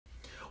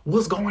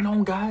What's going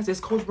on, guys? It's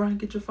Coach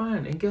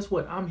Brinegetyafine. And guess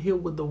what? I'm here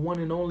with the one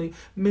and only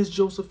Miss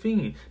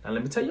Josephine. Now,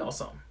 let me tell y'all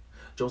something.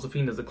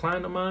 Josephine is a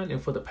client of mine, and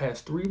for the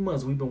past 3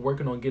 months, we've been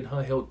working on getting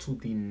her health to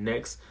the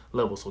next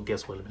level. So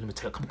guess what? Let me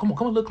tell you. Come on,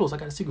 a little close. I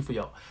got a secret for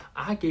y'all.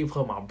 I gave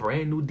her my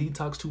brand new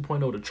Detox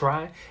 2.0 to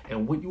try,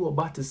 and what you are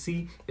about to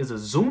see is a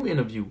Zoom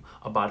interview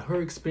about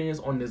her experience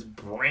on this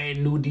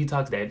brand new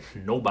detox that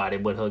nobody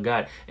but her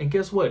got. And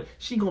guess what?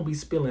 She gonna be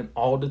spilling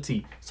all the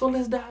tea. So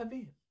let's dive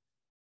in.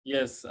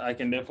 Yes, I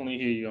can definitely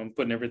hear you. I'm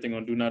putting everything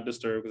on Do Not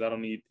Disturb because I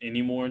don't need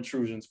any more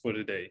intrusions for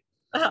today.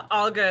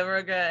 All good.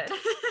 We're good.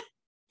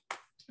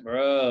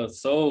 Bruh,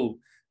 so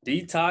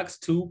Detox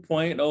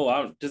 2.0.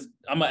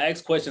 I'm going to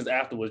ask questions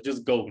afterwards.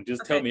 Just go.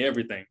 Just tell me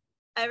everything.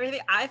 Everything.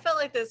 I felt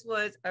like this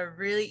was a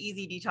really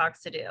easy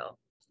detox to do.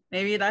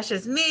 Maybe that's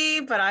just me,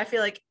 but I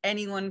feel like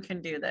anyone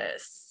can do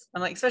this.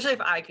 I'm like, especially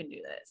if I can do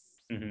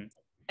this. Mm-hmm.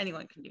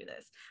 Anyone can do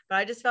this. But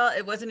I just felt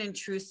it wasn't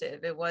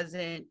intrusive. It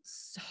wasn't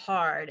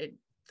hard.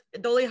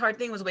 The only hard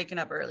thing was waking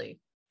up early.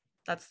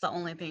 That's the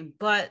only thing.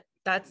 But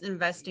that's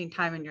investing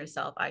time in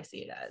yourself. I see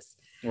it as.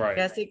 Right.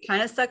 Yes, it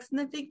kind of sucks in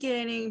the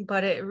beginning,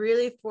 but it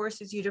really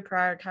forces you to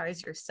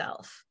prioritize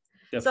yourself.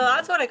 Definitely. So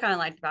that's what I kind of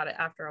liked about it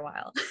after a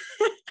while.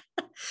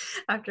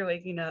 After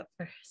waking up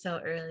so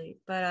early.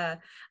 But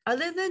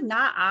other than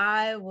that,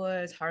 I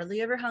was hardly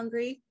ever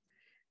hungry.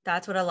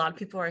 That's what a lot of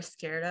people are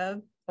scared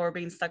of. Or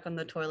being stuck on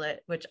the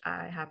toilet, which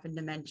I happen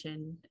to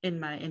mention in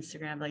my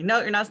Instagram. Like,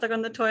 no, you're not stuck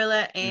on the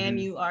toilet and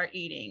you are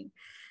eating.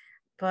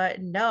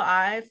 But no,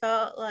 I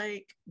felt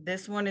like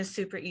this one is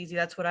super easy.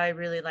 That's what I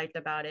really liked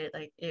about it.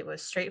 Like, it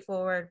was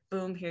straightforward.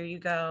 Boom, here you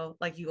go.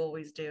 Like you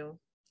always do.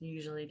 You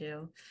usually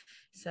do.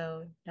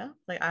 So no,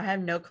 like I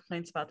have no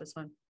complaints about this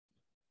one.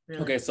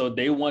 Really. Okay, so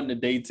day 1 to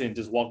day 10,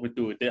 just walk me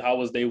through it. How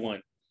was day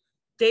 1?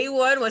 Day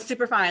 1 was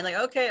super fine. Like,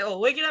 okay,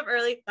 waking up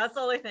early. That's the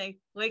only thing.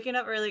 Waking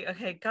up early.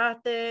 Okay,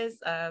 got this.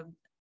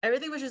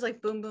 Everything was just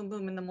like boom, boom,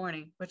 boom in the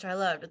morning, which I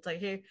loved. It's like,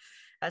 here,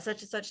 at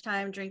such and such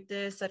time, drink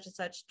this, such and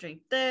such,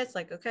 drink this.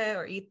 Like, okay,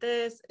 or eat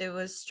this. It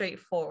was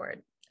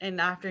straightforward. In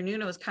the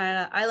afternoon, it was kind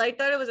of, I liked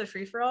that it was a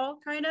free for all,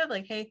 kind of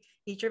like, hey,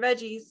 eat your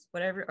veggies,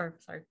 whatever, or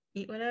sorry,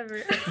 eat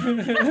whatever.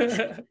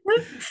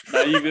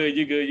 No,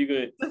 you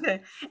good.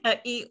 Okay,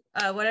 eat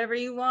whatever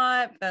you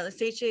want, but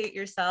satiate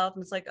yourself.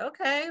 And it's like,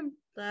 okay,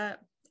 but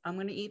I'm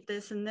going to eat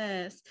this and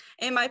this.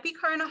 It might be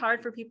kind of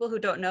hard for people who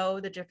don't know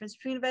the difference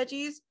between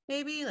veggies,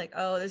 maybe like,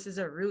 oh, this is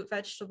a root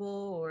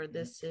vegetable or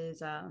this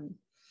is a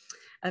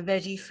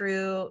veggie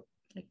fruit.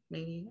 Like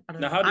maybe, I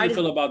don't know. Now, how do you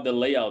feel about the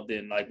layout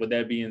then? Like, with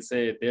that being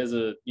said, there's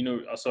a,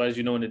 so as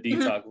you know in the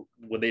detox,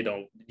 well, they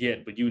don't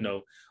yet, but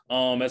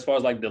as far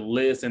as like the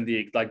list and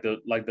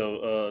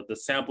the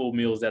sample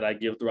meals that I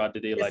give throughout the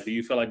day, like, do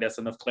you feel like that's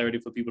enough clarity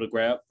for people to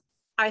grab?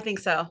 I think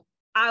so.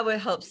 I would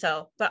hope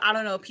so, but I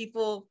don't know.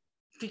 People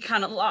be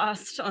kind of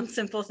lost on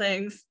simple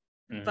things,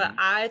 but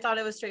I thought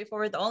it was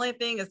straightforward. The only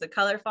thing is the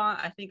color font.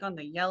 I think on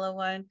the yellow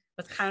one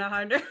was kind of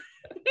harder.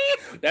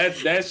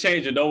 that's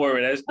changing. Don't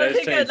worry. That's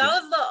changing. Good.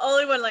 That was the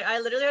only one. Like, I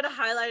literally had to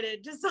highlight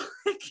it just so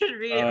I could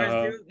read it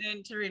or zoom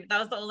in to read it. That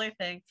was the only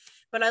thing.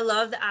 But I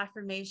love the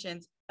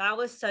affirmations. That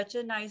was such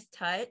a nice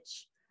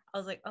touch. I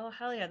was like, oh,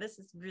 hell yeah, this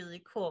is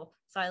really cool.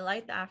 So I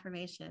like the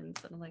affirmations.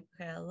 And I'm like,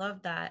 okay, I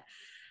love that.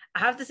 I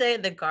have to say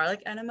the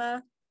garlic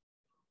enema,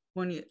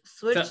 when you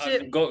switched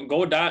it,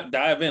 go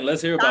dive in.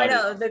 Let's hear about it. I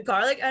know the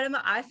garlic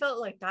enema. I felt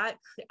like that.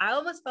 I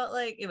almost felt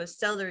like it was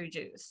celery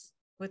juice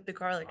with the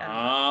garlic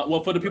enema.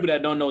 Well, for the people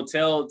that don't know,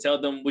 tell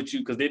them what you,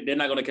 because they're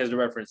not going to catch the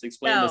reference.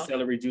 Explain the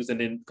celery juice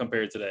and then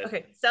compare it to that.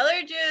 Okay,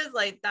 celery juice,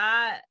 like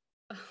that.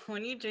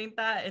 When you drink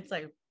that, it's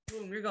like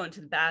boom, you're going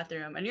to the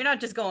bathroom, and you're not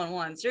just going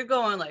once. You're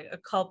going like a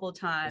couple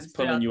times. It's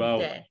pulling you out.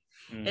 Day.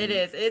 It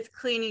is. It's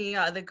cleaning you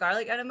out. The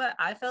garlic enema,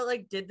 I felt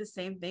like did the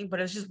same thing, but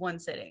it was just one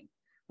sitting.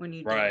 When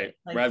you did it.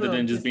 Like, rather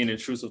than just being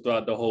intrusive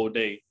throughout the whole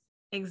day.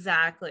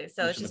 Exactly.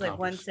 So it's just like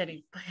one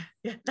sitting.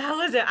 Yeah, that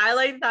was it. I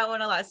liked that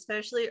one a lot,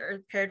 especially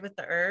paired with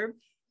the herb.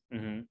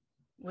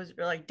 Was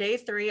like day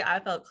 3, I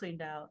felt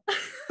cleaned out.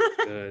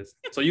 Good.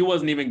 So you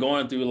wasn't even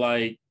going through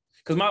like,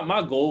 because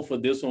my goal for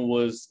this one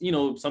was,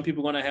 some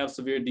people are going to have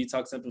severe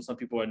detox symptoms, some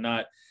people are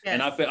not. Yes.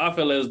 And I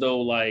feel as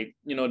though like,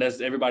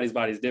 that's everybody's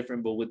body's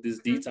different. But with this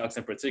detox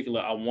in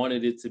particular, I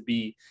wanted it to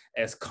be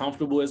as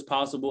comfortable as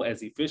possible,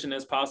 as efficient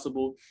as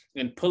possible,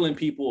 and pulling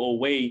people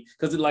away.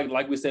 Because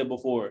like we said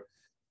before,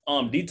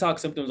 detox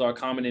symptoms are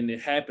common and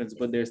it happens,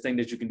 but there's things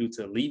that you can do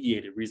to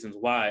alleviate it, reasons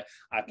why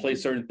I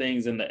place certain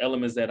things in the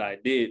elements that I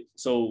did.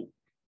 So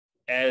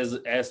as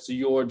to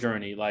your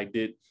journey, like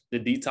did the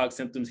detox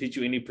symptoms hit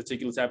you any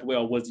particular type of way,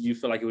 or you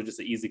feel like it was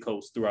just an easy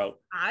coast throughout?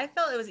 I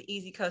felt it was an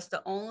easy coast.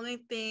 The only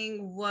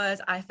thing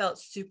was I felt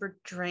super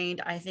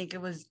drained. I think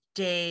it was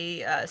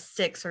day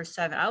 6 or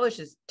 7. I was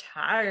just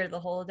tired the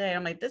whole day.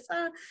 I'm like, this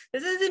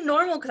isn't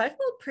normal, because I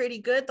felt pretty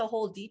good the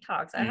whole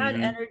detox. I had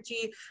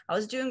energy. I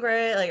was doing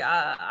great. Like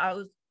I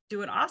was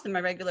doing awesome,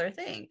 my regular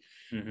thing.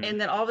 And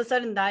then all of a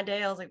sudden that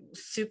day I was like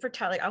super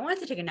tired. Like I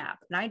wanted to take a nap,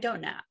 and I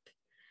don't nap.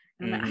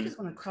 And I'm like, I just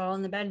want to crawl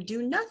in the bed and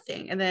do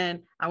nothing. And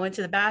then I went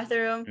to the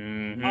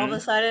bathroom. All of a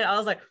sudden, I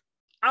was like,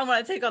 I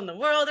want to take on the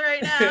world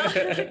right now.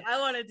 Like, I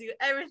want to do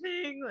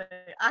everything.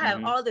 Like, I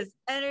have all this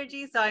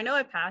energy. So I know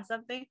I passed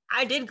something.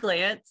 I did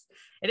glance.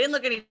 It didn't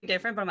look any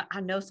different, but I'm like, I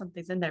know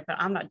something's in there, but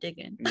I'm not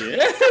digging.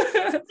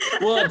 Yeah.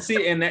 Well,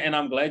 see, and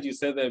I'm glad you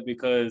said that,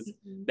 because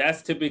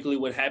that's typically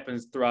what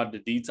happens throughout the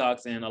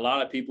detox. And a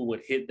lot of people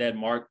would hit that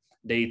mark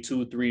day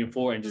 2, 3, and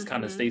 4 and just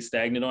kind of stay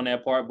stagnant on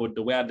that part. But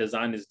the way I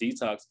designed this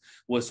detox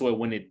was so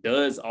when it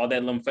does all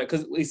that lymphatic,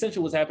 because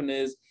essentially what's happening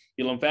is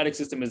your lymphatic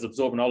system is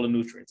absorbing all the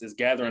nutrients. It's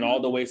gathering all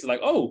the waste. It's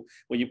like, oh,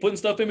 when you're putting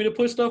stuff in me to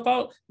push stuff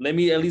out, let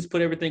me at least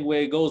put everything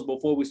where it goes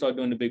before we start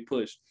doing the big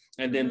push.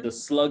 And then the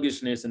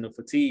sluggishness and the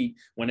fatigue,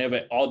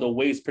 whenever all the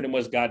waste pretty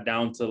much got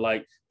down to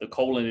like the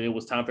colon and it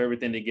was time for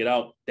everything to get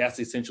out, that's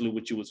essentially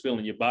what you was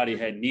feeling. Your body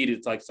had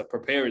needed to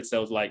prepare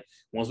itself. Like,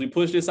 once we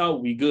push this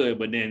out, we good.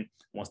 But then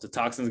once the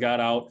toxins got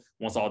out,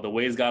 once all the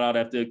waste got out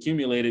after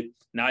accumulated,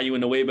 now you're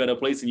in a way better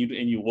place, and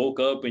you woke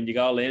up and you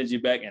got all the energy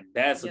back. And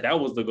that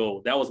was the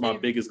goal. That was my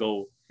biggest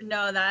goal.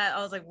 No, that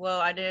I was like, whoa,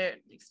 I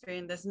didn't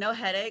experience this. No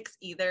headaches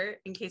either.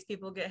 In case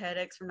people get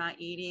headaches from not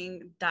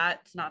eating,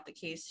 that's not the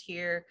case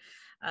here.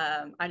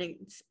 I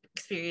didn't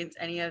experience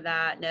any of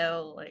that.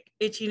 No, like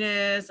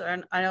itchiness,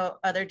 or I know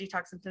other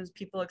detox symptoms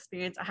people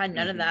experience. I had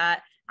none of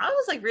that. I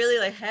was like really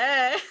like,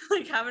 hey,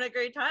 like having a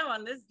great time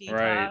on this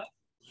detox.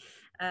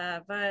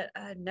 Right. But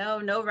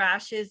no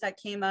rashes that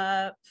came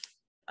up.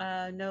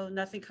 No,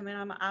 nothing coming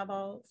out of my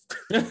eyeballs.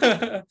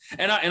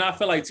 and I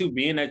feel like too,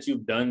 being that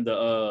you've done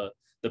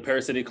the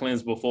parasitic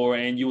cleanse before,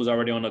 and you was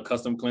already on a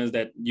custom cleanse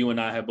that you and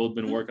I have both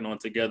been working on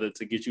together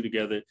to get you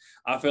together.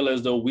 I feel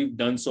as though we've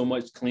done so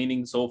much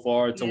cleaning so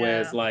far to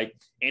where it's like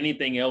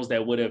anything else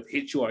that would have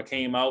hit you or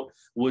came out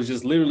was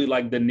just literally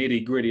like the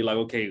nitty gritty. Like,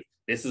 okay,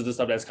 this is the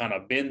stuff that's kind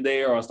of been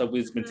there, or stuff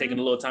that's been taking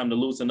a little time to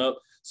loosen up.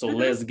 So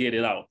let's get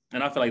it out.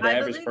 And I feel like the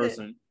average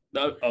person.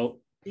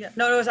 Yeah,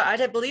 no, I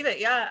didn't believe it.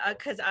 Yeah,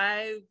 because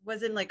I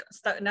wasn't like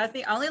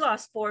nothing. I only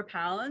lost 4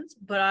 pounds,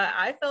 but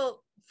I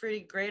felt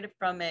pretty great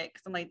from it,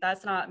 because I'm like,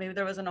 that's not, maybe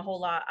there wasn't a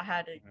whole lot I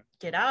had to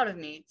get out of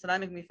me, so that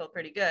made me feel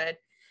pretty good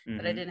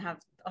that I didn't have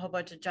a whole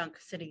bunch of junk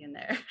sitting in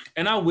there.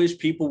 And I wish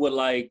people would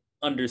like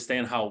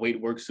understand how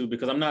weight works too,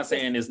 because I'm not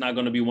saying it's not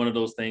going to be one of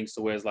those things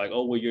to where it's like,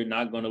 oh, well, you're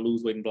not going to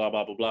lose weight and blah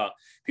blah blah blah.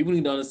 People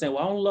need to understand,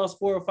 well, I only lost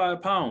 4 or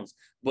 5 pounds,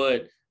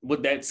 but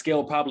what that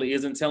scale probably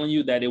isn't telling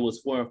you that it was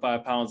 4 or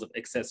 5 pounds of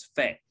excess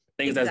fat,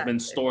 things that's been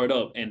stored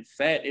up. And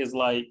fat is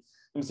like,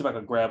 let me see if I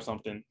can grab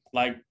something.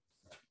 Like,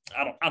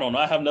 I don't know.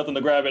 I have nothing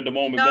to grab at the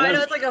moment. No, I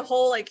know it's like a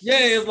whole like. Yeah,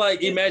 it's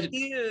like, imagine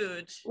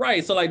huge.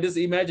 Right. So like this,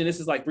 imagine this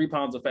is like 3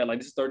 pounds of fat. Like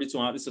this is 32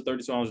 ounce. This is a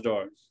 32 ounce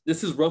jar.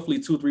 This is roughly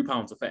 2-3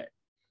 pounds of fat.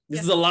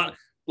 This is a lot.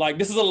 Like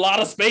this is a lot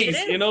of space,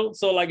 you know?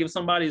 So like if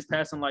somebody is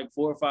passing like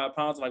 4 or 5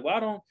 pounds, like, well, I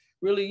don't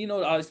really, you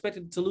know, I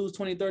expected to lose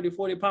 20, 30,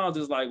 40 pounds.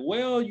 It's like,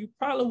 well, you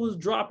probably was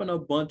dropping a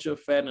bunch of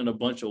fat and a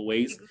bunch of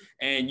waste,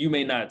 and you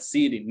may not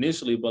see it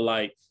initially, but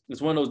like,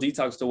 it's one of those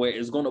detox to where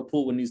it's going to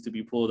pull what needs to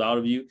be pulled out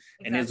of you,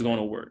 and it's going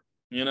to work.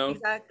 You know?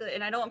 Exactly.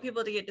 And I don't want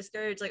people to get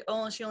discouraged, like,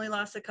 oh, she only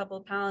lost a couple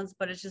of pounds,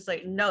 but it's just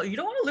like, no, you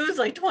don't want to lose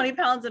like 20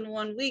 pounds in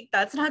 1 week.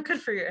 That's not good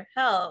for your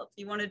health.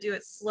 You want to do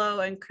it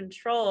slow and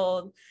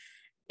controlled.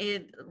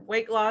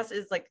 Weight loss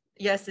is like,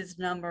 yes, it's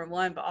number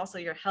one, but also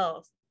your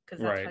health,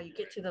 because that's how you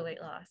get to the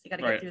weight loss. You got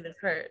to get through this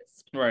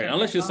first. Right.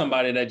 Unless you're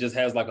somebody that just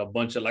has like a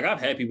bunch of, like,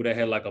 I've had people that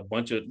had like a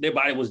bunch of, their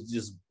body was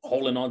just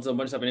holding on to a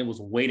bunch of stuff and it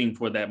was waiting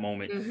for that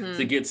moment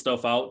to get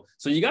stuff out.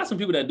 So you got some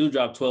people that do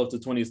drop 12 to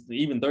 20,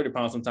 even 30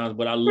 pounds sometimes,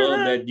 but I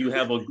love that you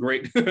have a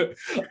great,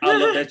 I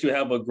love that you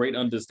have a great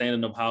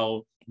understanding of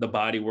how the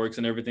body works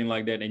and everything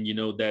like that. And,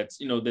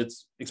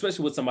 that's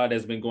especially with somebody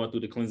that's been going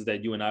through the cleanses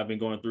that you and I've been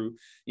going through,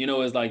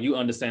 it's like, you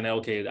understand that,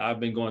 okay, I've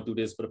been going through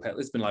this for the past,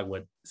 it's been like,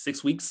 what,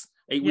 6 weeks?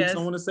 8 weeks, I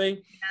want to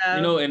say,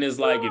 and it's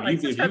like,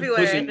 if you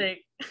pushing,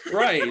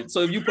 right.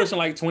 So if you pushing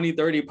like 20,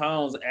 30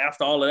 pounds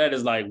after all of that,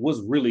 is like, what's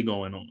really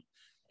going on?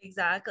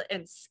 Exactly.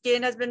 And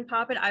skin has been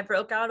popping. I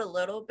broke out a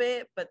little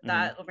bit, but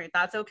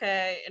that's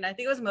okay. And I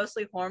think it was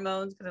mostly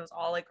hormones, because it was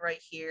all like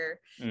right here.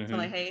 So I'm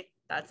like, hey,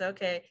 that's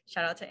okay.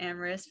 Shout out to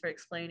Amaris for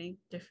explaining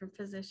different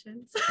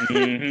positions.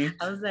 I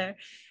was there,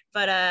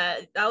 but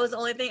that was the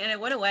only thing, and it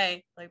went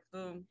away, like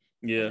boom.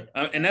 Yeah,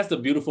 and that's the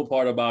beautiful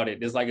part about it.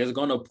 It's like, it's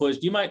going to push.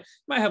 You might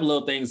have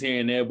little things here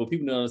and there, but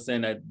people don't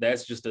understand that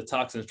that's just the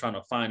toxins trying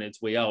to find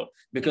its way out.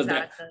 Because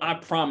I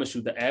promise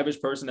you, the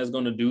average person that's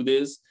going to do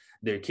this,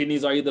 their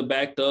kidneys are either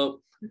backed up,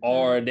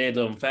 or their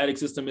lymphatic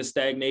system is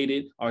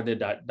stagnated, or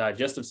their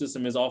digestive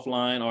system is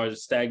offline or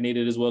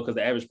stagnated as well, because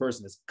the average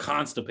person is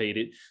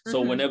constipated. So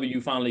whenever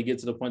you finally get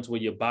to the point where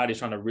your body's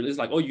trying to release,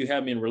 like, oh, you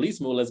have me in release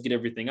mode, let's get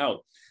everything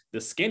out. The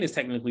skin is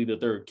technically the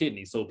third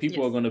kidney. So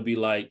people are going to be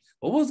like,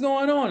 well, what's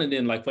going on? And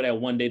then like for that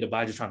one day, the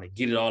body's trying to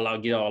get it all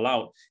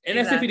out. And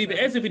as if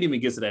it even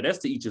gets to that, that's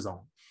to each his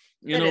own,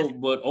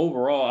 but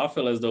overall, I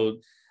feel as though,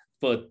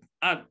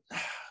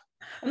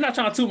 I'm not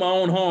trying to toot my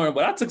own horn,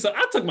 but I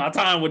took my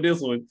time with this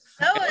one.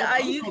 No,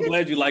 I'm so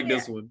glad you like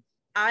this one.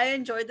 I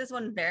enjoyed this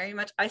one very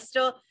much. I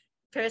still,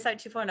 Parasite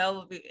 2.0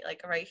 will be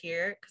like right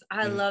here, because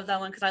I love that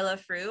one, because I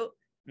love fruit.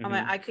 I'm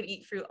like, I could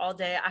eat fruit all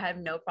day. I have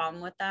no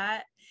problem with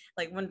that.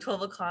 Like when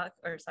 12 o'clock,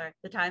 or sorry,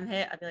 the time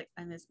hit, I'd be like,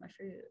 I miss my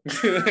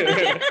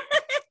fruit.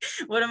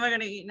 What am I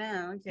gonna eat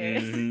now?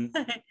 Okay.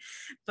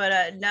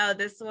 But no,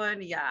 this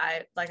one,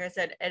 like I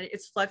said,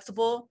 it's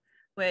flexible,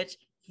 which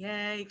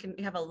you can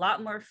have a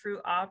lot more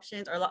fruit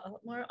options, or a lot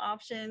more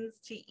options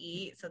to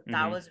eat. So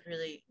that was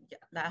really,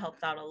 that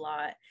helped out a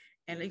lot.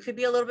 And you could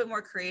be a little bit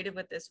more creative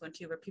with this one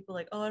too, where people are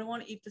like, oh, I don't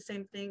want to eat the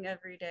same thing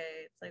every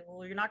day. It's like,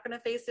 well, you're not going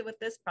to face it with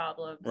this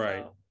problem.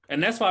 Right. So.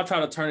 And that's why I try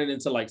to turn it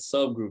into like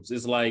subgroups.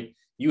 It's like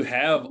you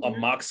have a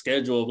mock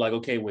schedule of like,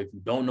 okay, well, if you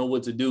don't know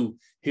what to do,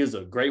 here's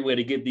a great way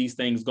to get these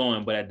things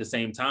going. But at the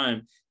same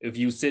time, if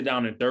you sit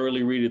down and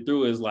thoroughly read it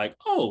through, it's like,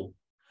 oh,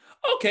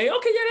 okay, yeah,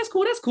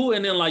 that's cool.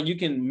 And then like you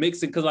can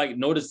mix it, because like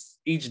notice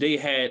each day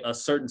had a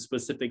certain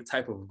specific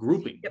type of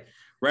grouping,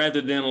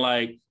 rather than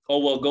like, oh,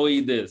 well, go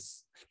eat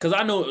this. Because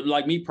I know,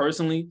 like me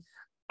personally,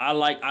 I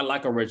like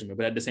a regimen,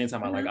 but at the same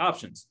time, I like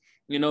options.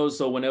 You know,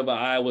 so whenever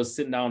I was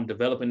sitting down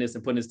developing this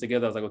and putting this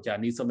together, I was like, okay, I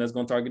need something that's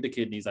going to target the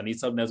kidneys. I need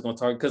something that's going to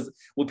target, because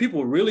what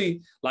people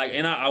really like,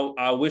 and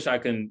I wish I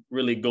can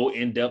really go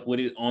in depth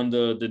with it on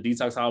the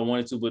detox how I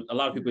wanted to, but a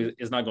lot of people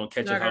it's not going to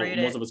catch it how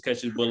most of us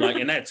catch it, but like,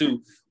 and that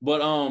too.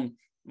 But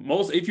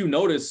if you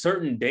notice,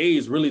 certain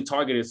days really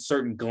targeted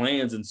certain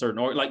glands and certain,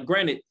 or like,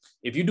 granted,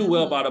 if you do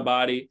well by the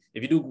body,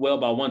 if you do well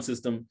by one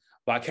system,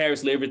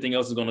 vicariously everything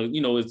else is going to,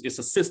 you know, it's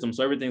a system,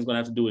 so everything's going to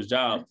have to do its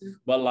job.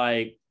 But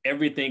like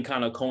everything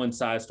kind of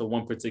coincides to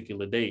one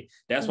particular day.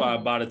 That's why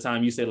by the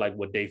time you said like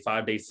what day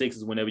 5, day 6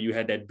 is whenever you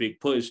had that big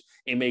push,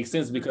 it makes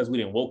sense, because we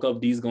didn't woke up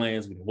these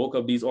glands, we didn't woke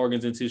up these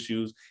organs and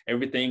tissues,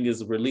 everything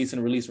is releasing,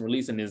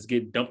 and it's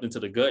get dumped into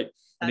the gut.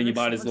 And then your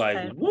body's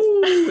like,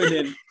 woo, and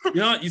then, you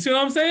know, you see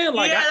what I'm saying?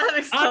 Like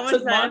I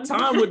took my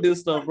time with this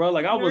stuff, bro.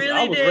 Like I was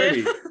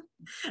ready.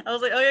 I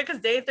was like, oh yeah, because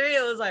day 3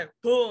 it was like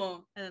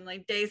boom, and then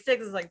like day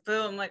 6 was like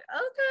boom. I'm like,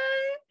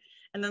 okay.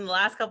 And then the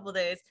last couple of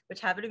days,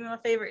 which happened to be my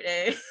favorite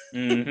day,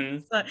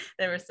 so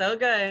they were so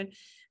good.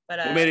 But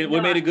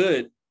what made it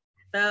good?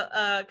 So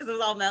because it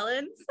was all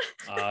melons.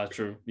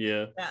 True.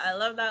 Yeah, I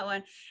love that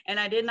one. And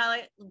I did not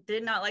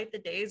like the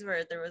days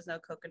where there was no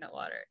coconut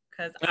water,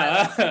 because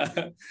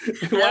I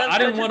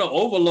didn't want to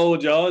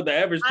overload y'all, the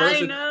average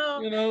person. I know,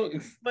 you know,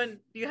 but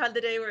you had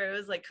the day where it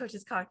was like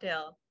Coach's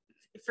cocktail,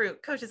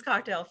 fruit, Coach's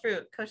cocktail,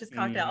 fruit, Coach's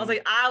cocktail. I was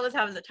like, I was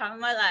having the time of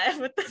my life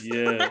with this.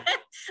 I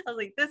was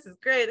like, this is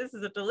great. This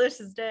is a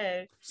delicious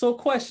day. So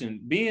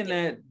question, being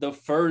that the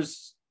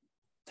first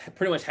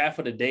pretty much half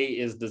of the day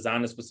is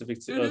designer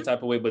specific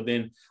type of way, but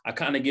then I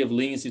kind of give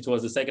leniency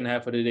towards the second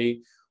half of the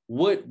day.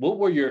 What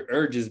were your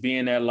urges,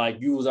 being that like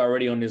you was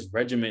already on this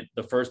regiment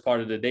the first part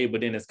of the day,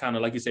 but then it's kind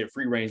of like you said,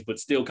 free range, but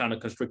still kind of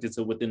constricted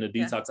to within the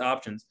detox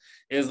options?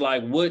 Is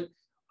like,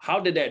 how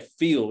did that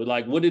feel?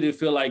 Like, what did it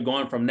feel like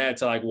going from that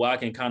to like, well, I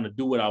can kind of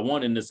do what I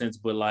want in a sense,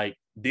 but like,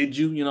 did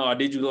you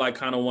like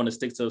kind of want to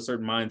stick to a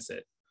certain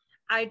mindset?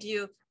 I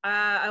do.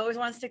 I always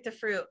want to stick to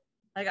fruit.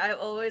 Like I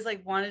always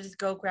like want to just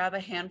go grab a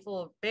handful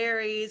of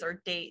berries or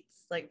dates.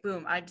 Like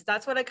boom,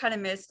 that's what I kind of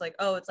missed. Like,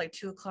 oh, it's like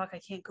 2 o'clock. I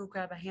can't go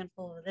grab a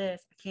handful of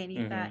this. I can't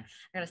eat that.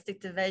 I gotta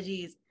stick to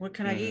veggies. What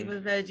can I eat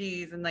with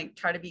veggies? And like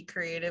try to be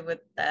creative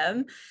with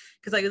them.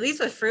 Because like at least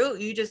with fruit,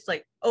 you just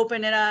like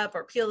open it up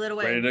or peel it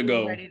away,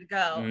 ready to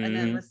go. And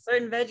then with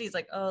certain veggies,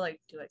 like, oh, like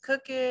do I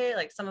cook it?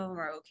 Like some of them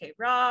are okay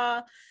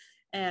raw.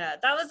 And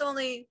that was the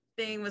only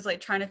thing, was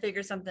like trying to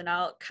figure something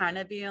out, kind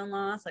of being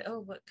lost. Like,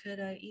 oh, what could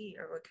I eat,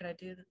 or what could I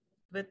do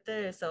with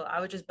this? So I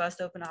would just bust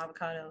open an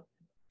avocado.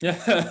 Call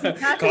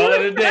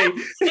it a day.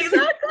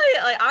 Exactly.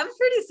 Like I'm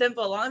pretty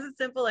simple. As long as it's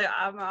simple, like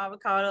I'm an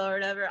avocado or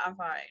whatever, I'm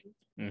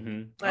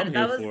fine. But I'm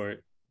here for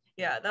it.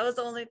 Yeah, that was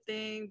the only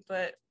thing.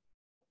 But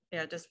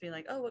yeah, just being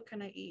like, oh, what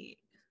can I eat?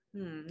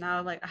 Now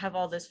I'm like, I have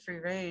all this free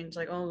range.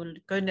 Like, oh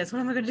goodness, what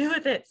am I gonna do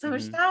with it? So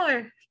much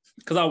power.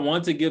 Because I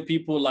want to give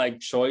people like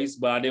choice,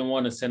 but I didn't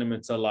want to send them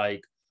into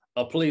like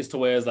a place to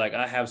where it's like,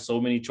 I have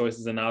so many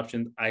choices and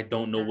options, I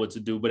don't know what to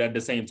do. But at the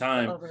same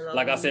time,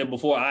 like I said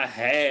before, I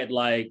had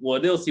like,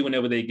 well, they'll see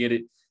whenever they get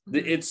it.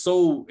 It's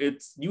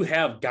you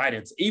have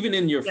guidance, even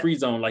in your free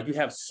zone, like you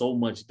have so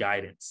much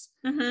guidance,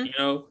 you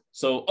know?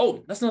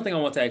 So, that's another thing I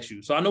want to ask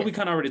you. So I know we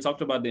kind of already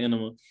talked about the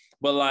enema,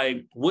 but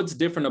like, what's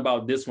different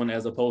about this one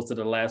as opposed to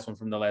the last one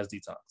from the last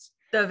detox?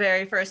 The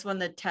very first one,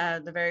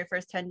 the very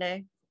first 10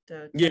 day.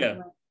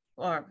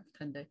 Or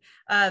 10 day.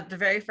 The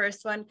very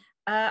first one.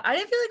 I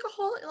didn't feel like a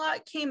whole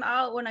lot came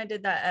out when I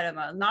did that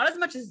enema. Not as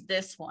much as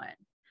this one,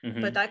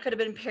 but that could have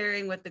been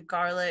pairing with the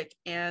garlic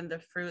and the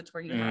fruits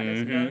where you had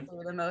us go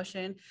through the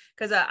motion.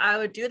 Because I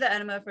would do the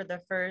enema for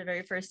the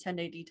very first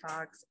 10-day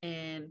detox,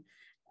 and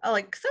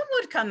like some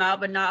would come out,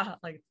 but not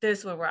like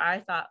this one where I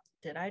thought,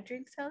 did I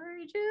drink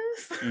celery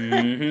juice?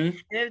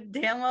 It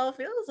damn well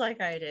feels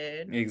like I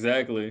did.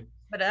 Exactly.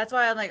 But that's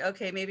why I'm like,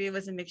 okay, maybe it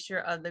was a mixture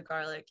of the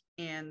garlic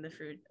and the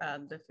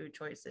food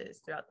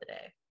choices throughout the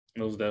day.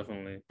 Most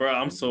definitely, bro.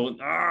 I'm so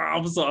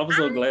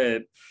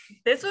glad.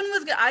 This one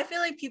was good. I feel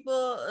like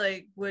people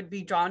like would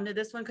be drawn to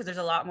this one because there's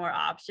a lot more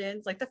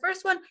options. Like the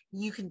first one,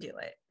 you can do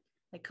it.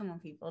 Like, come on,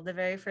 people. The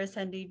very first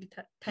 10-day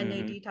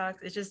detox,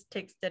 it just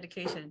takes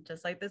dedication,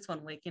 just like this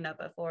one, waking up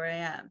at 4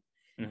 a.m.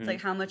 It's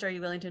like, how much are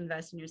you willing to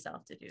invest in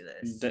yourself to do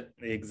this?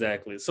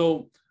 Exactly.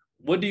 So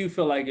what do you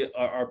feel like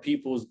are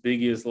people's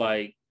biggest,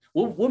 like,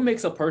 what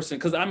makes a person,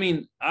 because I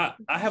mean, I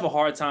have a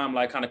hard time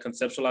like kind of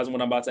conceptualizing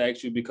what I'm about to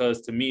ask you,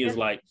 because to me it's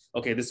like,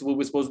 okay, this is what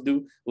we're supposed to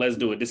do, let's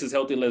do it. This is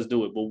healthy, let's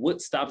do it. But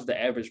what stops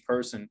the average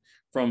person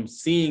from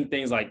seeing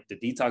things like the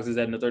detoxes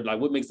that and the third?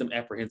 Like, what makes them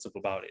apprehensive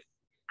about it?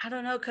 I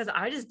don't know, because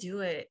I just do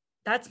it.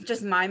 That's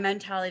just my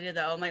mentality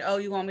though. I'm like, oh,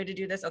 you want me to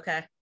do this?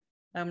 Okay,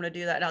 I'm gonna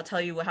do that, and I'll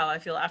tell you how I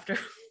feel after.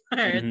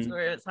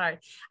 Where it's hard.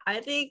 I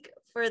think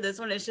for this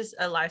one, it's just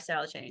a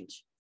lifestyle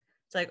change.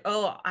 It's like,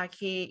 oh, I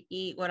can't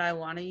eat what I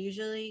want to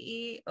usually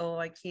eat. Oh,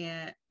 I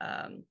can't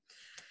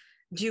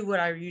do what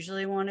I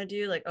usually want to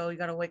do. Like, oh, you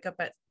got to wake up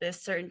at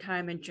this certain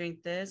time and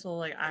drink this. Well,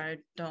 like, I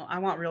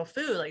want real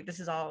food. Like, this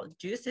is all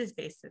juices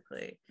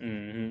basically.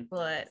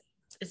 But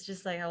it's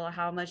just like, oh,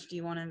 how much do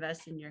you want to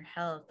invest in your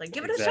health? Like,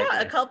 give it a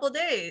shot, a couple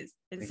days,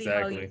 and see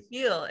how you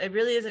feel. It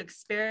really is an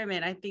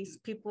experiment. I think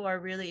people are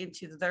really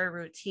into their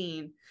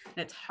routine, and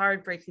it's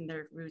hard breaking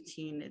their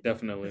routine.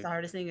 Definitely. The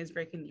hardest thing is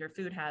breaking your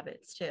food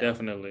habits too.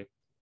 Definitely.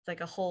 It's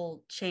like a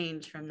whole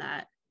change from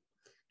that.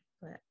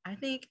 But I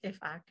think if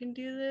I can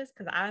do this,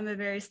 because I'm a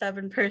very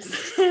stubborn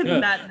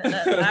person, that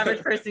the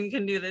average person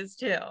can do this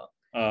too.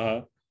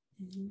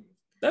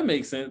 That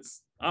makes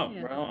sense.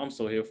 I'm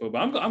so here for it, but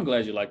I'm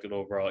glad you liked it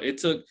overall. It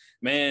took,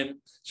 man,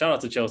 shout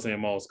out to Chelsea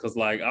and Moss, because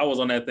like I was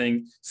on that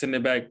thing sitting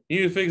there back, you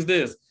need to fix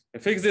this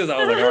and fix this.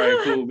 I was like, all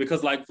right, cool.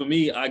 Because like for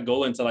me, I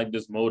go into like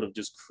this mode of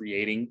just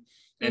creating.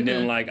 And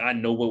then like I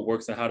know what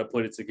works and how to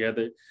put it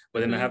together, but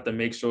then I have to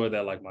make sure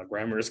that like my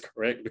grammar is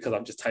correct, because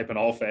I'm just typing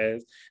all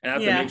fast, and I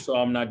have to make sure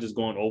I'm not just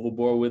going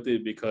overboard with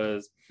it,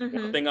 because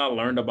one thing I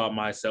learned about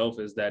myself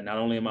is that not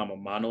only am I a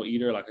mono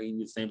eater, like I can eat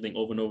the same thing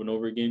over and over and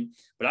over again,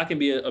 but I can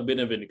be a bit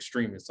of an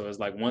extremist. So it's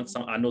like once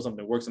I know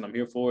something works and I'm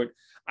here for it,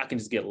 I can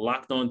just get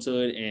locked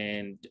onto it,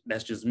 and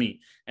that's just me.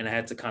 And I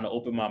had to kind of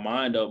open my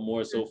mind up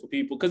more so for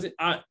people, because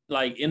I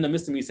like in the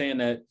midst of me saying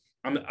that,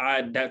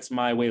 that's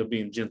my way of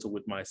being gentle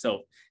with myself,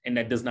 and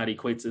that does not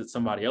equate to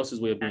somebody else's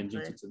way of being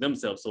gentle to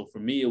themselves. So for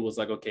me, it was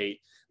like, okay,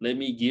 let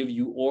me give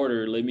you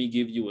order, let me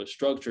give you a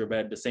structure, but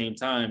at the same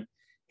time,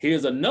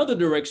 here's another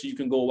direction you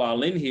can go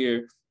while in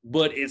here,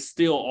 but it's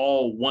still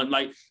all one.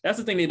 Like, that's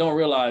the thing they don't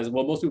realize.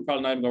 Well, most people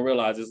probably not even gonna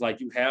realize is like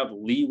you have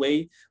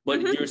leeway,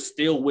 but you're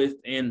still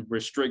within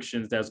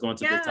restrictions that's going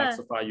to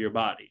detoxify your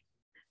body.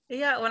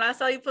 Yeah, when I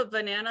saw you put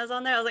bananas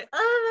on there, I was like,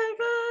 oh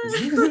my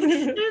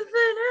God, there's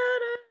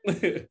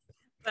bananas.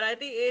 But I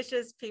think it's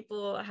just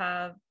people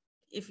have,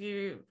 if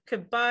you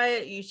could buy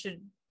it, you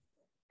should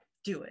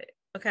do it.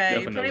 Okay.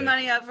 Definitely. You're putting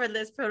money up for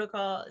this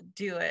protocol,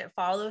 do it.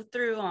 Follow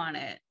through on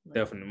it.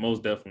 Definitely.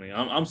 Most definitely.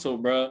 I'm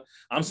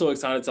so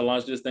excited to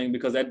launch this thing,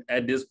 because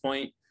at this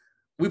point,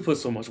 we put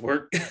so much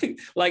work.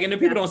 Like, and the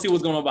people don't see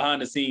what's going on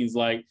behind the scenes.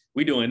 Like,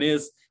 we doing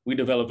this, we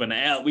developing an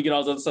app, we get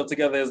all this other stuff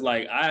together. It's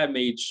like, I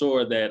made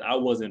sure that I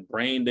wasn't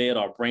brain dead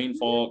or brain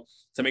fog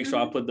to make sure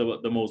I put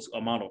the most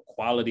amount of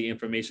quality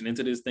information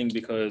into this thing,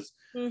 because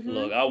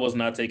look, I was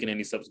not taking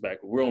any steps back.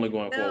 We're only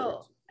going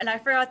forward. And I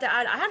forgot to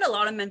add, I had a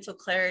lot of mental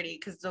clarity,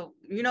 because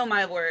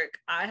my work,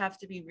 I have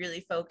to be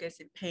really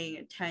focused and paying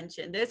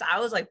attention. This,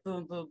 I was like,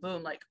 boom, boom,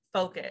 boom, like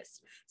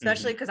focused,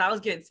 especially because I was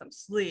getting some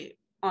sleep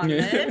on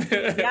this.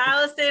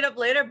 I was staying up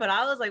later, but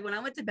I was like, when I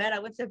went to bed, I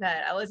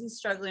wasn't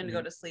struggling to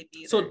go to sleep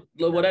either. So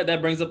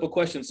that brings up a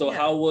question. So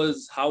how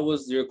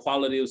was your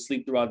quality of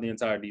sleep throughout the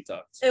entire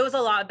detox? It was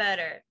a lot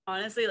better,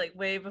 honestly, like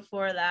way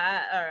before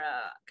that, or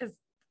because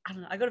I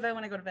don't know, I go to bed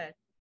when I go to bed.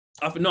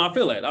 I feel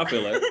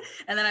that.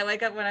 And then I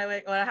wake up when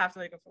I have to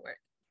wake up for work.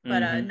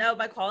 But no,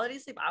 my quality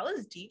of sleep, I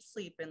was deep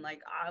sleeping.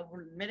 Like,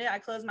 the minute I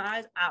closed my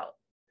eyes, out.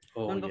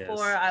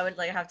 Before I would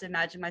like have to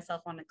imagine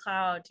myself on a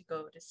cloud to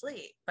go to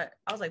sleep, but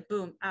I was like,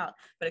 boom, out.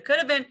 But it could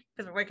have been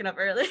because we're waking up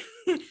early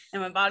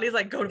and my body's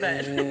like, go to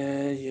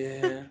bed.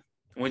 Yeah.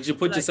 When you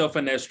put yourself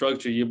in that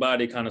structure, your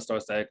body kind of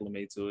starts to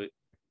acclimate to it.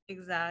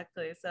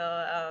 Exactly.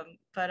 So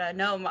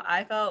no,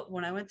 I felt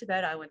when I went to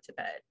bed,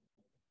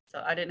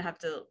 so I didn't have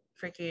to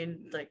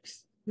freaking like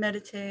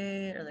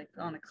meditate or like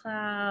on a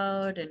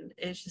cloud, and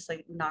it's just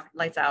like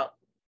lights out,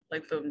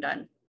 like boom,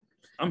 done.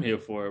 I'm here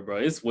for it, bro.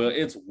 It's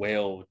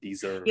well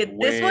deserved. Yeah,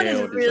 this one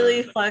is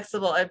really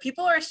flexible, and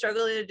people are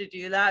struggling to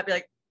do that. Be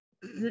like,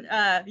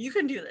 you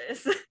can do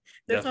this.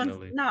 This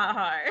one's not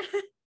hard.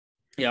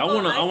 Yeah, I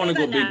want to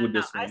go big with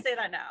this one. I say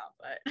that now,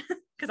 but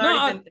because I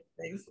already been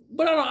through things.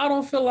 But I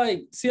don't feel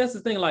like. See, that's the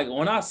thing. Like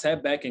when I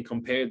sat back and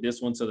compared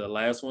this one to the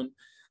last one,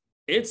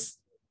 it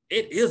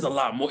is a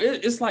lot more.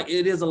 It's like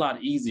it is a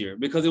lot easier,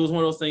 because it was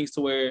one of those things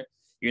to where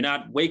you're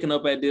not waking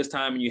up at this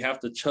time and you have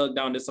to chug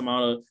down this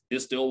amount of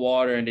distilled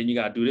water, and then you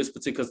got to do this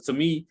particular. Because to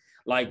me,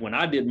 like when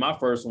I did my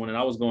first one and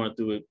I was going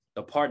through it,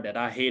 the part that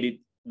I hated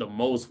the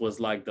most was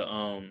like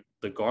the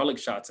garlic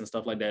shots and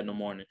stuff like that in the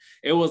morning.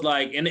 It was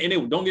like, and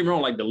it, don't get me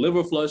wrong, like the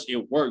liver flush,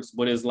 it works,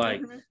 but it's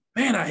like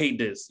man, I hate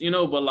this,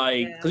 but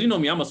like, because you know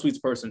me, I'm a sweets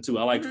person too.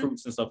 I like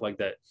fruits and stuff like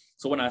that.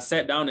 So when I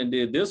sat down and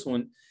did this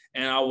one,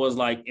 and I was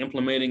like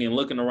implementing and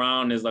looking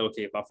around, it's like,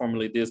 okay, if I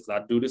formulate this,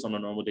 because I do this on a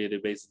normal day-to-day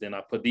basis, then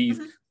I put these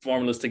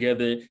formulas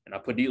together and I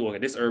put these, okay,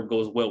 this herb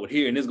goes well with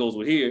here and this goes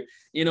with here,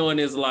 and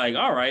it's like,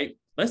 all right,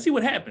 let's see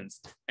what happens.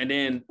 And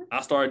then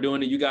I started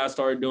doing it, you guys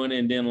started doing it,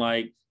 and then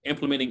like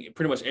implementing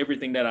pretty much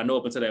everything that I know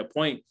up until that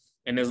point.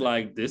 And it's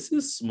like, this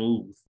is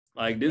smooth.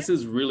 Like, this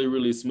is really,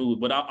 really smooth.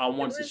 But I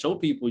wanted to show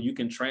people you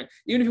can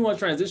even if you want to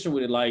transition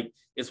with it, like,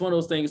 it's one of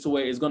those things to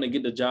where it's going to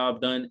get the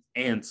job done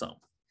and some.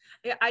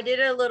 Yeah, I did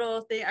a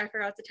little thing. I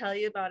forgot to tell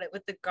you about it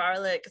with the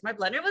garlic because my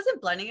blender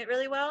wasn't blending it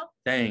really well.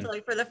 Dang. So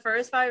like for the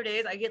first 5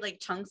 days, I get like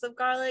chunks of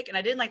garlic and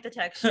I didn't like the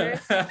texture.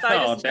 So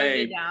I just chugged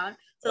it down.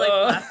 So like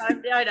last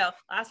 5 days,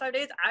 last 5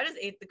 days, I just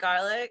ate the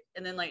garlic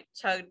and then like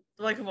chugged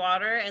like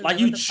water. And like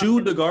you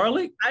chewed the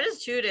garlic? I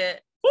just chewed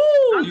it.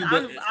 Ooh,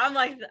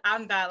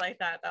 I'm bad like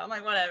that though. I'm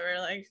like, whatever,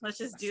 like let's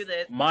just do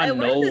this. My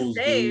nose,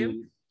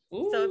 dude.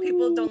 So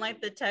people don't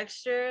like the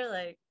texture,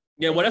 like.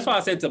 Yeah, well, that's why I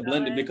said to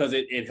blend it, because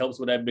it helps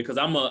with that, because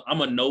I'm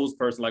a nose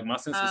person. Like my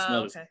sense of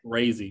smell is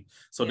crazy.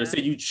 So to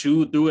say you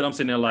chew through it, I'm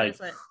sitting there like,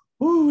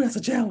 ooh, that's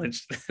a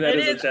challenge. That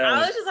is a challenge.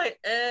 I was just like,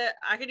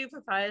 I could do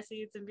papaya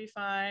seeds and be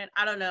fine.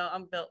 I don't know.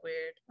 I'm built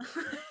weird.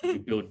 You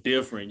built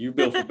different. You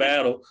built for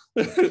battle.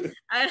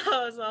 I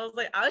know. So I was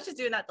like, I was just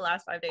doing that the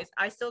last 5 days.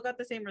 I still got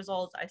the same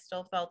results. I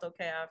still felt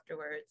okay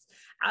afterwards.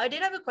 I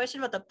did have a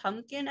question about the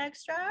pumpkin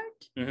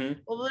extract.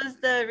 What was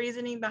the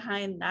reasoning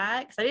behind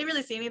that? Because I didn't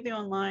really see anything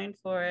online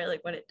for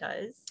like what it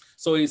does.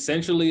 So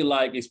essentially,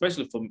 like,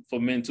 especially for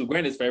men too,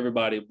 granted it's for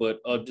everybody, but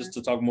just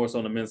to talk more so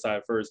on the men's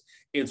side first,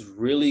 it's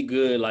really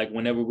good. Like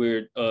whenever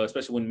we're,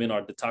 especially when men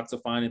are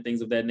detoxifying and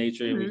things of that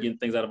nature, and we're getting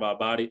things out of our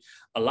body,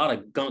 a lot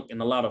of gunk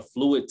and a lot of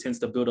fluid tends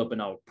to build up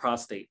in our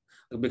prostate,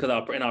 because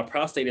our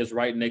prostate is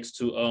right next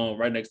to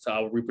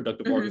our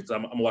reproductive organs.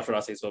 I'm gonna watch what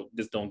I say, so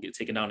this don't get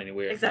taken down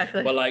anywhere.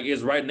 Exactly. But like,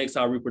 it's right next to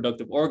our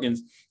reproductive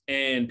organs,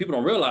 and people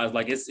don't realize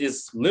like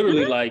it's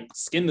literally like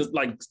skin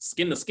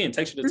to skin,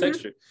 texture to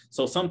texture.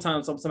 So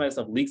sometimes some of that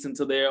stuff leaks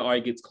into there, or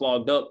it gets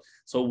clogged up.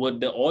 So what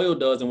the oil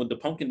does and what the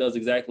pumpkin does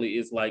exactly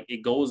is like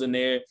it goes in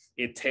there,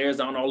 it tears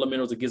down all the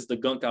minerals, it gets the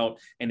gunk out,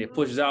 and it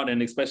pushes out.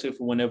 And especially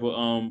for whenever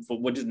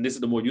this is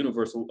the more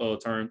universal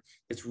term,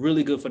 it's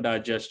really good for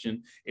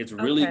digestion. It's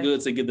really good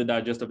to get the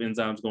digestive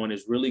enzymes going.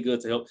 It's really good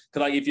to help,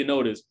 because like if you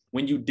notice,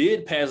 when you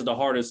did pass the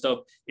hardest stuff,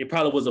 it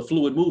probably was a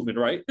fluid movement,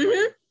 right?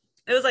 It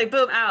was like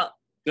boom, out.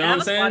 You know what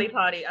I'm saying?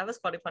 I was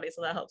squatty potty,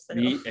 so that helps.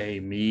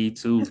 Me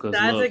too.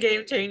 That's a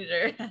game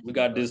changer. We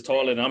got this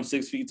toilet, and I'm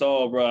 6 feet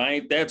tall, bro. I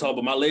ain't that tall,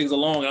 but my legs are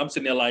long, and I'm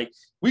sitting there like,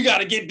 we got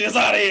to get this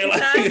out of here. Like,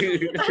 that's how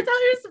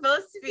you're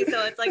supposed to be.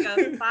 So it's like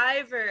a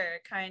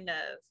fiber kind of.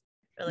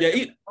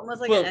 Really,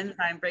 almost like an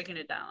enzyme breaking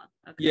it down.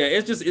 Yeah,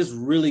 it's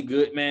really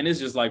good, man. It's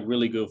just like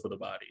really good for the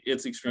body.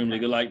 It's extremely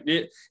good. Like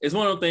it's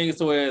one of those things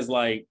to where it's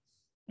like,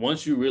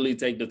 once you really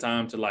take the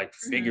time to like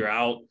figure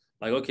out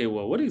like, okay,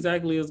 well, what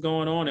exactly is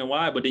going on and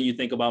why? But then you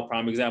think about,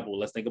 prime example,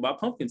 let's think about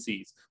pumpkin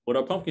seeds. What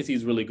are pumpkin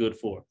seeds really good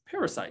for?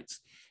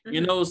 Parasites.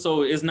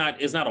 So it's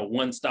not a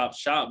one-stop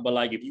shop, but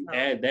like if you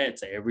add that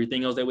to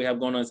everything else that we have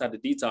going on inside the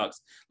detox,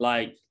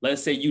 like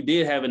let's say you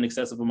did have an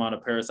excessive amount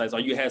of parasites, or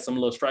you had some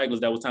little stragglers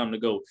that was time to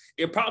go,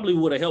 it probably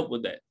would have helped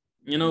with that.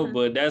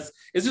 But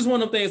it's just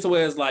one of the things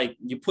where it's like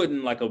you're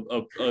putting like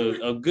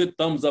a good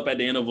thumbs up at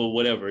the end of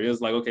whatever.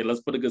 It's like, okay,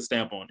 let's put a good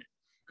stamp on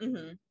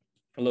it.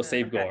 A little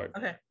safeguard.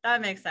 Okay,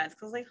 that makes sense.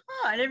 Cause like,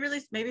 I didn't really,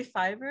 maybe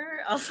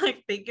fiber. I was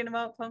like thinking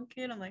about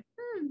pumpkin. I'm like,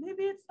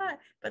 maybe it's that,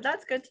 but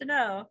that's good to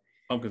know.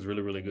 Pumpkin's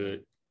really, really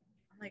good.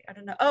 I'm like, I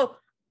don't know. Oh,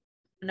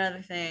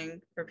 another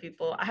thing for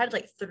people. I had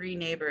like 3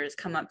 neighbors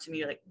come up to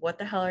me like, what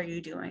the hell are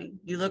you doing?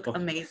 You look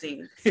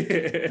amazing.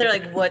 They're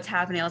like, what's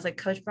happening? I was like,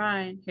 Coach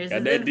Brine, here's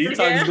his that Instagram.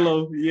 Detox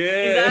glow.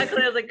 Yeah.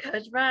 Exactly. I was like,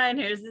 Coach Brine,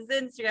 here's his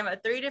Instagram.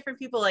 3 different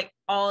people, like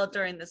all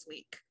during this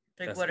week.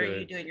 Like, that's what good. Are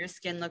you doing? Your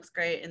skin looks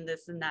great and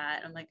this and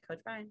that. I'm like,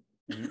 Coach Brine.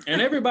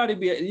 And everybody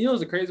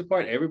the crazy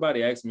part,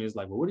 everybody asks me is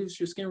like, well, what is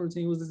your skin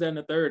routine? What's this, that, and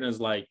the third? And it's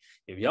like,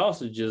 if y'all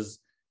should just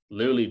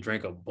literally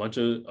drink a bunch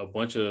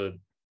of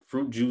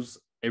fruit juice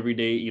every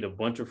day, eat a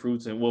bunch of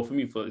fruits, and well, for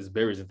me, it's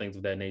berries and things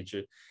of that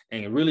nature,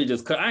 and really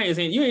just cut. I ain't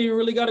saying you ain't even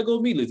really got to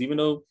go meatless, even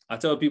though I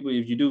tell people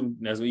if you do,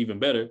 that's even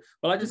better.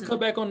 But like, just cut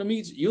back on the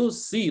meats. You'll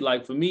see,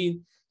 like for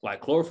me, like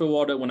chlorophyll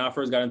water, when I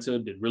first got into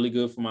it, did really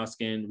good for my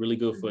skin, really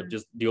good for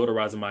just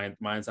deodorizing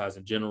my insides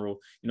in general.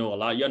 A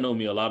lot, y'all know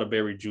me, a lot of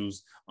berry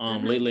juice.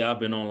 Lately I've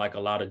been on like a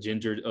lot of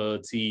ginger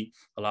tea,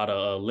 a lot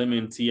of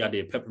lemon tea. I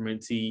did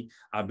peppermint tea.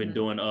 I've been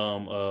doing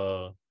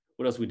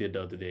what else we did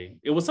the other day?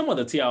 It was some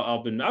other tea.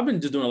 I've been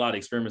just doing a lot of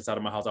experiments out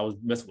of my house. I was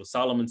messing with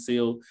Solomon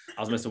seal.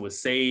 I was messing with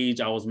sage.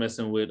 I was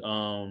messing with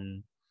I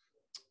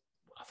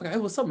forgot,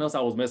 it was something else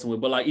I was messing with.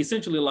 But like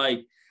essentially,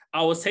 like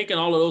I was taking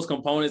all of those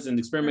components and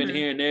experimenting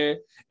here and there.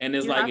 And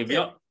it's like,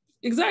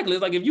 it's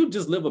like if you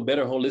just live a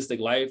better holistic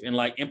life and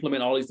like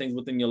implement all these things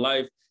within your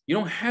life, you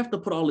don't have to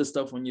put all this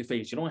stuff on your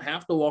face. You don't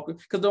have to walk,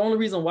 because the only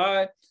reason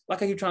why,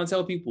 like I keep trying to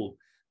tell people,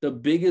 the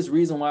biggest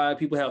reason why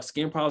people have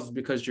skin problems is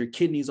because your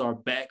kidneys are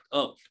backed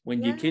up.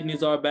 When your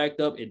kidneys are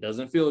backed up, it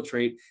doesn't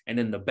filtrate. And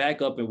then the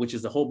backup, which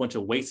is a whole bunch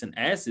of wastes and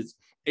acids,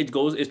 it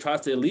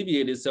tries to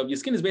alleviate itself. Your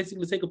skin is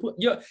basically take a poop.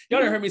 Y'all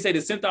done heard me say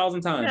this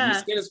 10,000 times. Your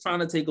skin is trying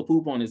to take a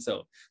poop on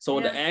itself. So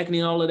the acne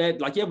and all of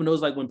that, like you ever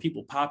notice, like when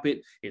people pop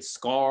it, it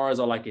scars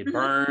or like it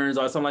burns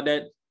or something like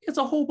that. It's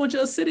a whole bunch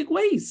of acidic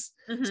waste.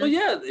 So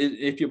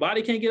if your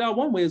body can't get out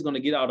one way, it's going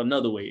to get out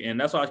another way. And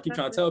that's why I keep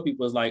trying to tell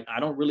people is like, I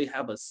don't really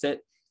have a set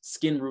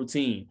skin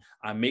routine.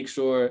 I make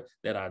sure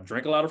that I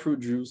drink a lot of fruit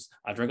juice.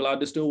 I drink a lot of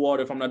distilled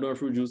water if I'm not doing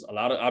fruit juice.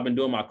 I've been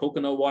doing my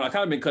coconut water. I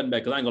kind of been cutting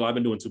back because I ain't gonna lie, I've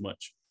been doing too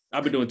much.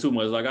 Like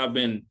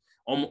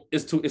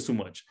it's too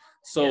much.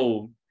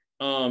 So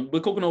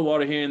with coconut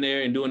water here and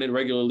there and doing it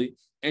regularly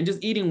and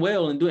just eating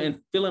well and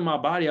filling my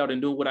body out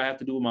and doing what I have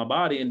to do with my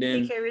body. And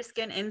then take care of your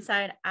skin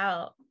inside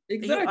out.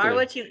 Exactly. You are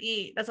what you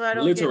eat. That's what I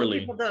don't get.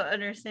 People don't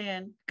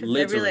understand.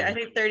 Because I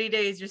think 30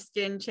 days your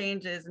skin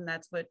changes and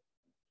that's what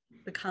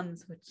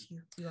becomes what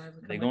you are.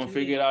 They're gonna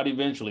figure it out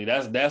eventually.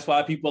 That's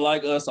why people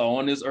like us are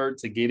on this earth,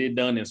 to get it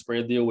done and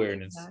spread the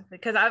awareness.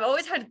 Because I've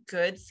always had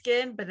good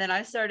skin, but then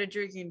I started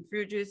drinking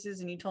fruit juices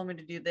and you told me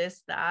to do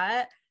this,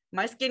 that.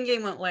 My skin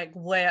game went like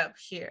way up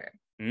here.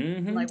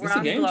 Like it's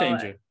a game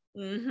changer.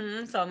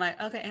 So I'm like,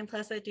 okay, and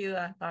plus I do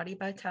Body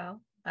by Tao.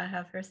 I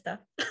have her stuff.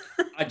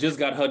 I just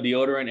got her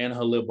deodorant and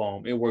her lip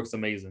balm. It works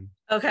amazing.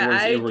 Okay,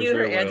 I do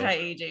her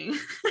anti-aging.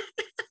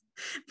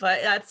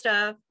 But that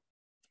stuff,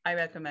 I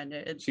recommend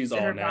it. She's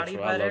all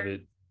natural. I love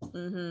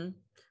it.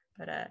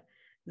 But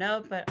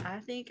no, but I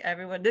think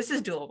this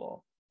is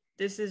doable.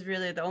 This is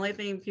really the only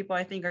thing people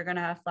I think are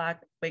gonna have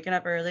flack waking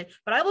up early.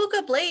 But I woke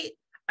up late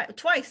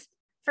twice.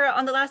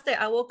 On the last day,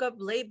 I woke up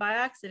late by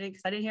accident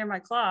because I didn't hear my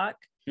clock.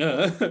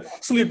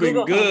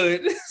 Sleeping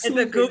good. It's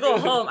a Google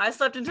Home. I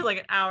slept until like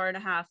an hour and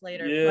a half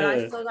later, but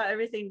I still got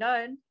everything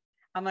done.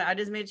 I'm like, I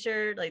just made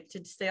sure like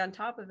to stay on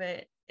top of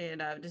it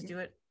and just do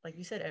it like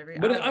you said every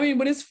hour.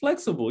 But it's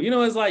flexible.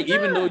 It's like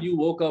even though you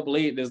woke up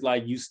late, there's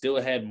like you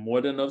still had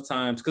more than enough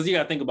time because you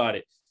gotta think about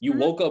it. You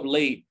woke up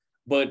late,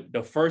 but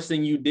the first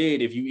thing you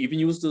did, if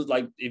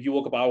you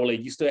woke up an hour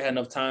late, you still had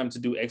enough time to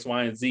do X,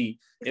 Y, and Z.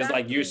 It's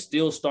like you're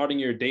still starting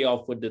your day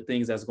off with the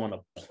things that's going to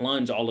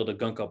plunge all of the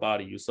gunk up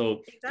out of you.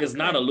 So it's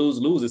not a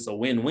lose-lose, it's a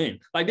win-win.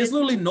 Like there's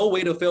literally no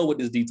way to fail with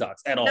this detox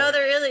at all. No,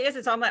 there really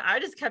isn't. So I'm like, I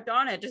just kept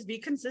on it. Just be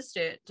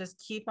consistent.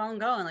 Just keep on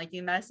going. Like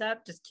you mess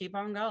up, just keep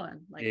on going.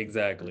 Like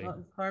exactly. The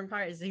important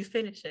part is you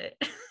finish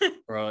it.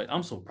 Bro,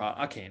 I'm so proud.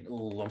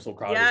 I'm so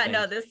proud. Yeah,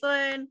 no, this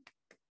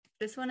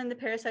one and the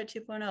Parasite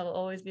 2.0 will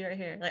always be right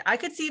here. Like I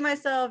could see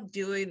myself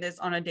doing this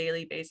on a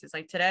daily basis.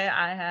 Like today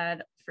I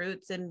had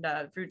fruits and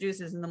fruit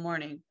juices in the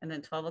morning, and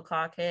then 12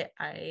 o'clock hit,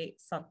 I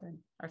ate something.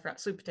 I forgot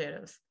sweet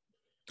potatoes.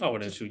 Oh, well,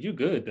 then shoot, you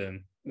good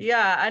then.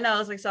 Yeah, I know. I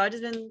was like, so I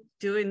just been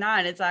doing that.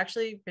 And it's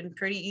actually been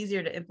pretty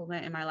easier to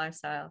implement in my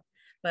lifestyle.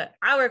 But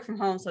I work from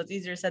home, so it's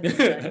easier said than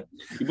done.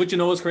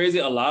 But what's crazy?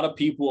 A lot of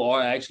people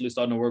are actually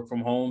starting to work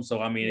from home. So,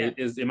 I mean,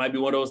 it might be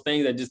one of those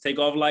things that just take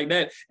off like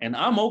that. And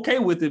I'm okay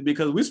with it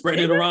because we spread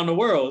it around the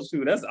world.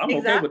 Shoot, I'm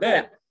okay with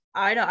that.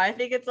 I know. I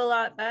think it's a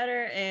lot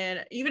better.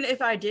 And even if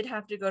I did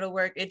have to go to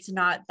work, it's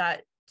not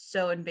that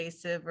so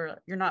invasive, or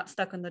you're not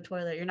stuck on the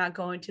toilet. You're not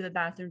going to the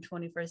bathroom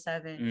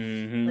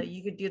 24/7. Like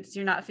you could do this.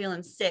 You're not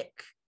feeling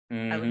sick.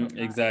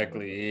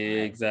 Exactly.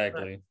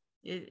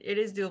 It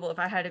is doable. If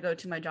I had to go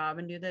to my job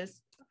and do this,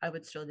 I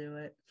would still do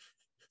it.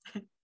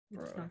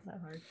 It's not that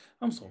hard.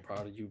 I'm so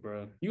proud of you,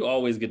 bro. You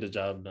always get the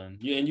job done.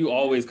 You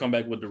always come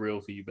back with the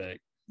real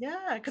feedback.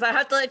 Yeah, because I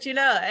have to let you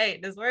know, hey,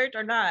 this worked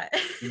or not.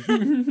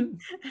 And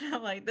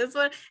I'm like, this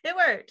one, it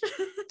worked.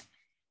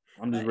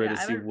 I'm just ready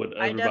to see what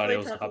everybody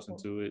else hops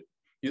into it.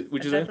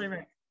 Would you say?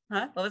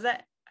 Huh? What was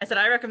that? I said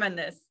I recommend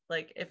this.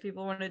 Like, if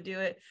people want to do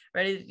it,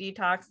 ready to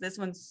detox, this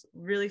one's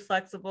really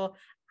flexible.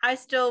 I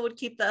still would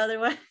keep the other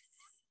one.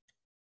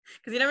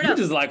 Because you never know. You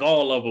just like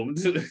all of them.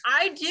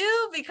 I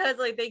do, because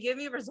like they give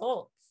me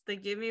results. They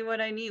give me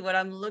what I need, what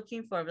I'm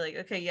looking for. But like,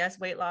 okay, yes,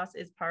 weight loss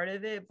is part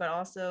of it, but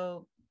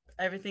also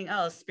everything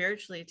else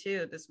spiritually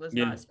too. This was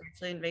not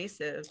spiritually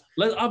invasive.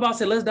 I'm about to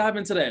say, let's dive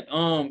into that.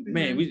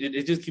 Man,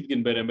 it just keeps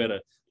getting better and better.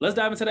 Let's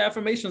dive into the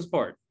affirmations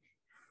part.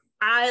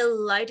 I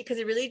liked it because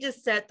it really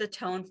just set the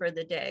tone for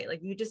the day.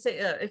 Like you just say,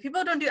 if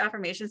people don't do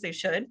affirmations, they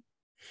should.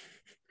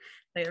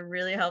 They're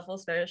really helpful,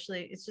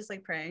 especially it's just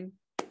like praying,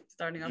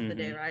 starting off the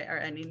day right or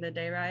ending the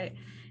day right.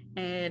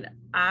 And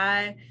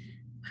I'm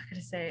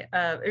gonna say,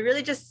 it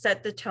really just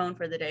set the tone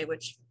for the day,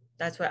 which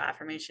that's what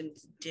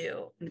affirmations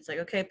do. And it's like,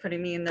 okay,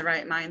 putting me in the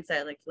right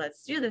mindset, like,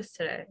 let's do this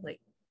today. Like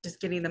just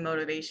getting the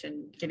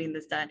motivation, getting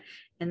this done.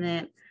 And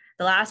then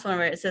the last one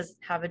where it says,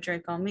 have a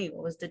drink on me.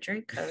 What was the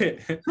drink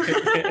code?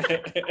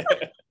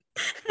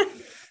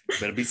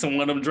 Better be some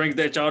one of them drinks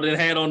that y'all didn't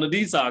had on the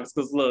detox,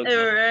 because look.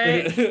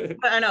 Right.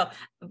 I know.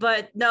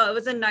 But no, it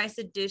was a nice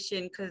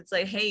addition because it's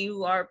like, hey,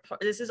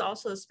 this is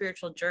also a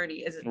spiritual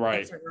journey. It's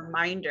a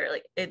reminder.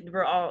 Like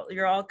you're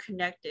all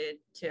connected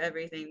to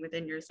everything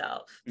within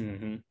yourself.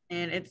 And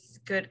it's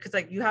good because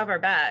like you have our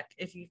back.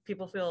 If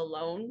people feel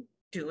alone,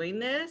 doing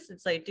this.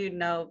 It's like, dude,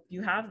 no,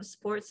 you have a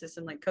support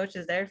system, like coach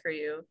is there for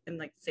you, and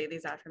like say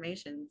these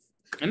affirmations.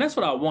 And that's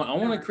what I want. I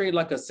want to create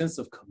like a sense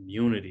of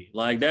community.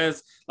 Like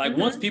that's like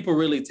once people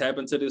really tap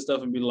into this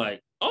stuff and be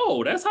like,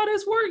 oh, that's how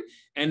this works.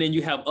 And then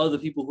you have other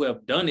people who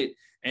have done it.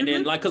 And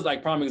then like, cause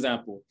like prime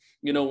example,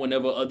 you know,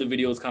 whenever other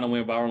videos kind of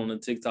went viral on the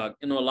TikTok,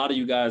 you know, a lot of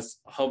you guys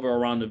hover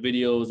around the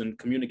videos and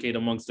communicate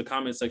amongst the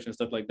comment section and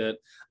stuff like that.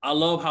 I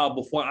love how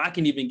before I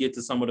can even get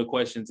to some of the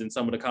questions and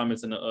some of the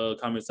comments in the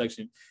comment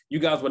section, you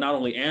guys were not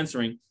only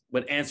answering,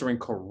 but answering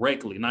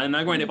correctly. Now,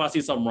 not granted, if I see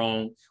something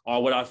wrong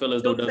or what I feel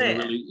as though doesn't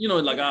really, you know,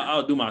 like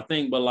I'll do my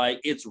thing, but like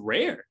it's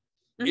rare.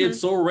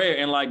 It's so rare.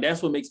 And like,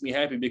 that's what makes me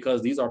happy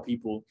because these are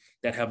people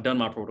that have done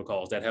my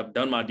protocols, that have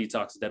done my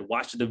detoxes, that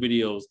watched the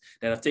videos,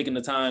 that have taken the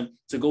time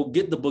to go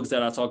get the books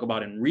that I talk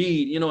about and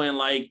read, you know, and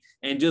like,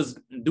 and just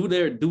do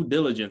their due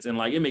diligence. And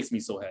like, it makes me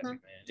so happy, man.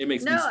 It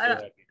makes me so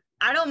happy.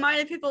 I don't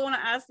mind if people want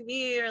to ask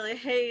me or like,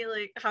 hey,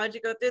 like, how'd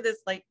you go through this?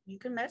 Like, you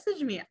can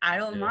message me. I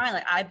don't mind.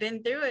 Like, I've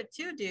been through it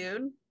too,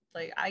 dude.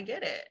 Like, I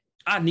get it.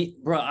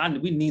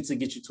 We need to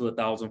get you to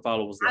 1,000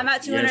 followers. Like, I'm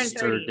at 230.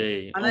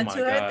 Yesterday. I'm at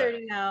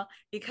 230 now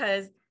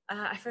because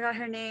I forgot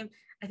her name.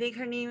 I think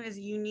her name is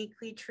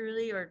Uniquely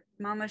Truly or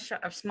Mama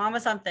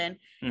something.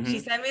 She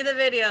sent me the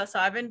video, so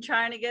I've been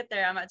trying to get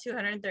there. I'm at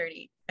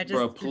 230.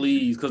 Bro,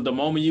 please, because the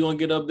moment you're gonna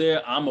get up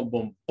there, I'm gonna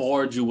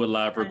bombard you with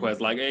live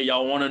requests. Like, hey,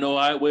 y'all want to know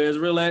where it's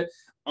real at?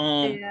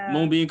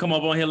 Moonbeam, come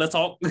up on here, let's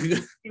talk.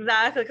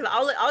 Exactly, because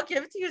I'll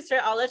give it to you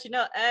straight. I'll let you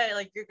know, hey,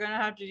 like you're gonna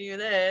have to do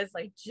this.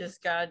 Like,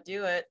 just gotta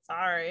do it.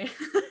 Sorry.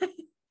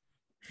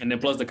 And then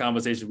plus the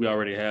conversation we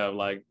already have,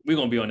 like we're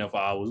gonna be on there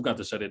for hours. We got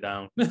to shut it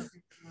down.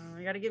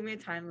 You got to give me a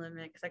time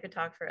limit because I could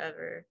talk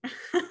forever.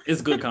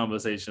 It's good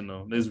conversation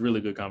though. It's really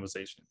good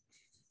conversation.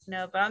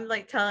 No, but I'm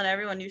like telling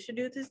everyone you should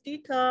do this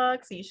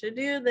detox. You should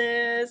do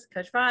this.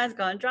 Coach Brine's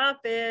gonna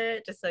drop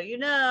it, just so you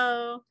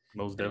know.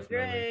 Most definitely.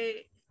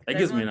 Great. That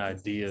gives me an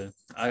idea.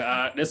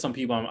 There's some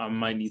people I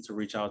might need to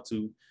reach out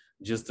to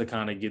just to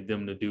kind of get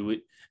them to do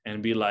it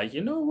and be like,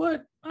 you know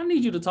what? I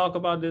need you to talk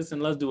about this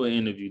and let's do an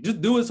interview. Just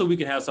do it so we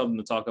can have something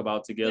to talk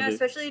about together. Yeah,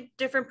 especially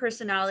different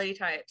personality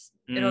types.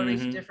 It'll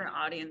reach different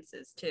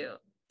audiences too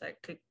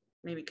that could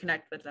maybe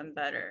connect with them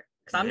better.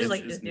 Because I'm just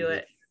like, just do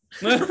it.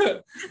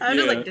 I'm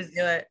just like, just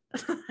do it.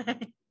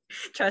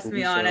 Trust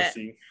me on it.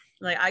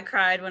 Like I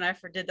cried when I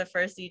did the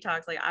first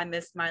detox. Like that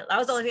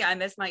was the only thing I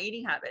missed my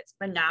eating habits.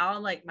 But now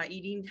like my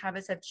eating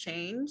habits have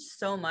changed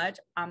so much.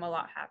 I'm a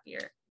lot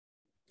happier.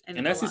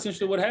 And that's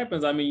essentially what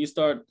happens. I mean, you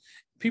start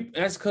people,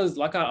 that's because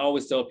like I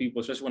always tell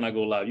people, especially when I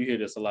go live, you hear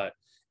this a lot.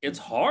 It's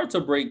hard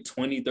to break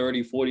 20,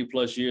 30, 40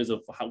 plus years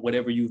of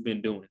whatever you've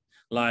been doing.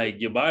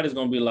 Like your body's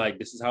going to be like,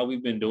 this is how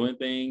we've been doing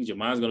things. Your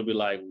mind's going to be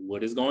like,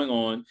 what is going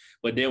on?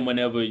 But then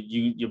whenever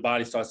your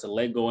body starts to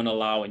let go and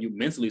allow, and you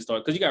mentally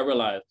start, because you got to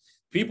realize,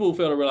 people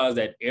fail to realize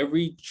that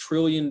every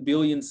trillion,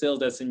 billion cells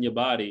that's in your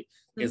body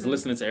is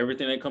listening to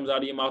everything that comes out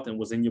of your mouth and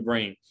what's in your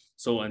brain.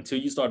 So until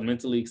you start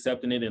mentally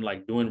accepting it and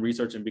like doing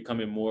research and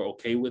becoming more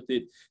okay with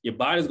it, your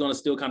body's going to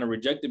still kind of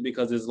reject it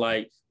because it's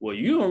like, well,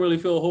 you don't really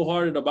feel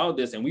wholehearted about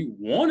this. And we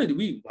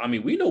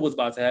know what's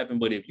about to happen,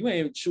 but if you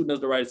ain't shooting us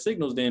the right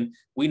signals, then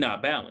we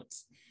not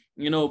balanced,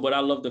 you know. But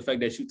I love the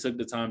fact that you took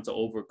the time to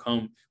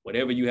overcome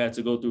whatever you had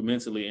to go through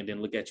mentally and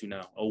then look at you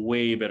now, a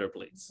way better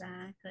place.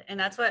 Exactly. And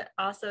that's what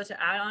also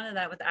to add on to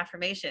that with the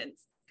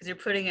affirmations, because you're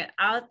putting it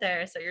out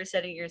there. So you're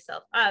setting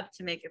yourself up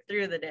to make it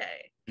through the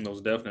day.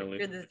 Most definitely.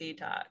 Through this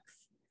detox.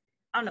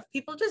 I don't know.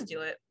 People just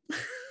do it.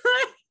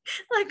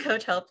 Let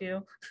Coach help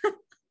you.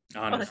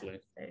 Honestly.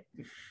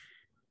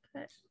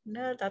 But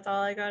no, that's all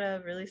I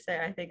gotta really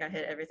say. I think I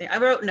hit everything. I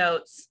wrote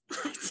notes.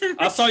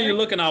 I saw you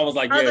looking. I was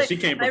like, yeah, she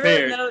came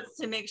prepared. I wrote notes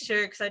to make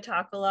sure because I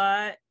talk a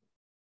lot.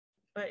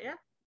 But yeah,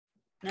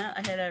 no,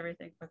 I hit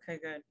everything. Okay,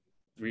 good.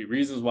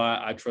 Reasons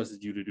why I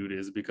trusted you to do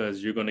this,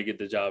 because you're going to get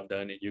the job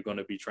done and you're going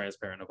to be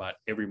transparent about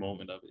every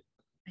moment of it.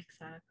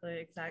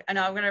 Exactly. I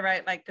know I'm going to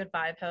write my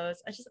goodbye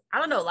post. I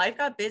don't know. Life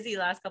got busy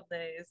last couple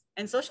days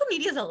and social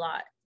media is a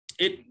lot.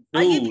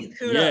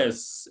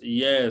 Yes.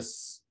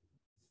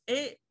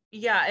 It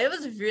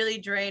was really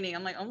draining.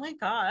 I'm like, oh my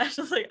gosh.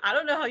 I was like, I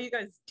don't know how you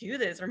guys do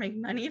this or make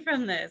money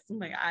from this. I'm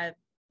like,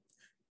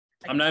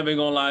 I'm not even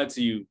going to lie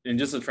to you. In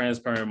just a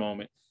transparent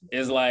moment.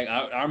 It's like,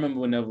 I remember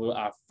whenever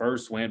I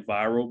first went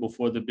viral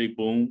before the big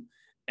boom,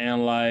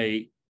 and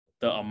like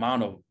the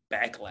amount of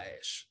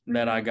backlash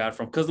that I got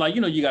from, because like,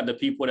 you know, you got the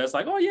people that's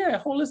like, oh yeah,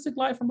 holistic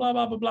life and blah,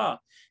 blah, blah, blah.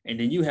 And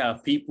then you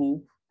have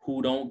people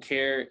who don't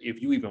care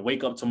if you even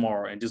wake up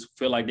tomorrow and just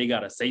feel like they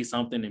got to say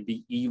something and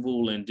be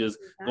evil and just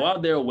go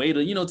out their way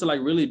to, you know, to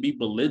like really be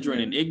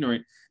belligerent and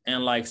ignorant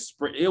and like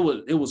it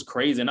was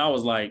crazy. And I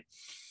was like,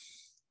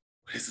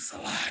 this is a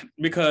lot,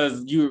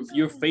 because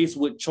you're faced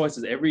with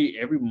choices. Every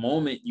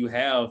moment you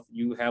have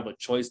a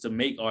choice to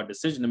make or a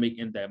decision to make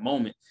in that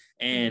moment.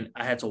 And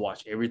I had to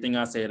watch everything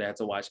I said. I had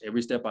to watch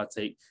every step I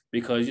take,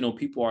 because, you know,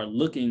 people are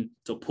looking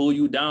to pull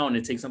you down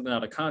and take something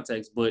out of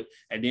context. But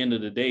at the end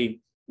of the day,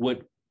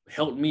 what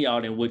helped me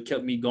out and what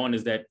kept me going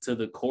is that to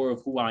the core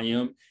of who I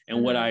am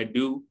and what I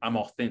do, I'm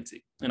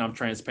authentic and I'm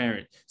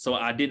transparent. So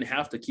I didn't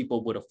have to keep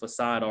up with a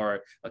facade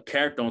or a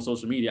character on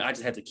social media. I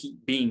just had to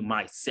keep being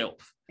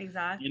myself.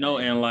 Exactly. You know,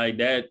 and like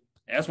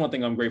that's one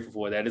thing I'm grateful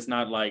for, that it's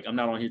not like I'm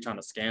not on here trying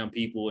to scam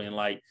people and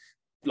like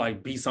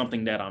be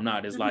something that I'm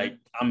not. It's like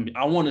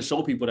I want to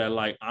show people that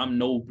like I'm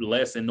no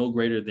less and no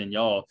greater than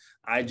y'all.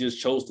 I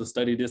just chose to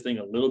study this thing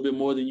a little bit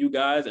more than you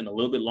guys and a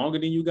little bit longer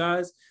than you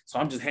guys. So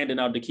I'm just handing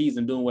out the keys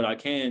and doing what I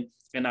can.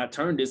 And I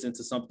turn this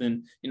into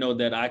something, you know,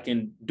 that I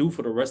can do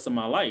for the rest of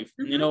my life,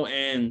 you know,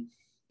 and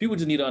people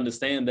just need to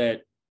understand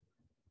that,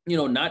 you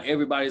know, not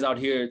everybody's out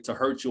here to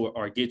hurt you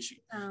or get you.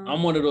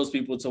 I'm one of those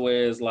people to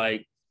where it's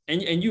like,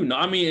 and you know,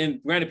 I mean,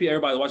 and granted,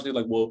 everybody watching it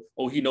like, well,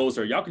 oh, he knows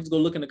her. Y'all can just go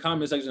look in the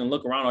comment section and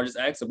look around or just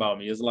ask about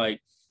me. It's like,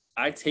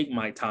 I take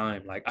my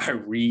time. Like I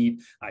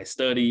read, I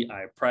study,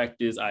 I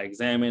practice, I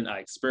examine, I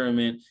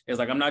experiment. It's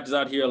like, I'm not just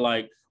out here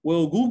like,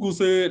 well, Google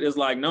said. It's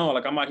like, no,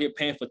 like I'm out here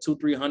paying for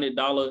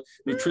 $200-300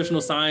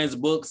 nutritional science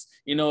books.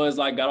 You know, it's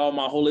like got all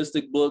my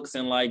holistic books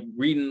and like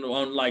reading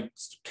on like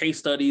case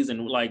studies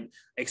and like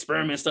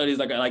experiment studies.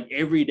 Like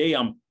every day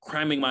I'm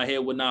cramming my head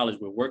with knowledge.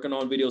 We're working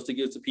on videos to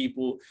give to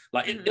people.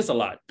 Like it's a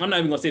lot. I'm not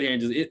even gonna sit here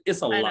and just,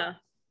 it's a lot,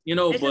 you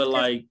know, but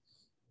like,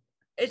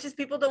 it's just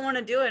people don't want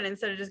to do it.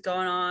 Instead of just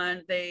going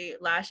on, they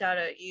lash out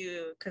at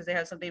you because they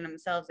have something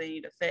themselves they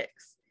need to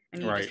fix.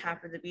 And you just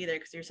happen to be there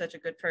because you're such a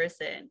good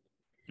person.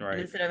 Right.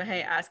 And instead of,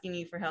 hey, asking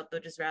you for help, they'll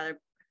just rather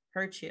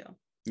hurt you.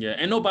 Yeah.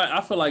 And nobody,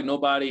 I feel like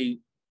nobody,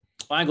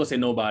 I ain't gonna say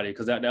nobody,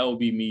 because that would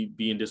be me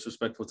being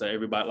disrespectful to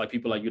everybody, like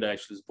people like you that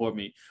actually support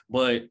me.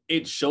 But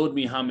it showed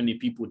me how many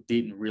people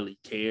didn't really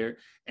care.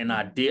 And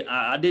I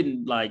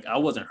didn't like, I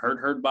wasn't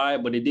hurt by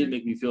it, but it did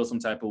make me feel some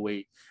type of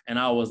way. And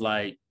I was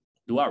like,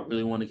 do I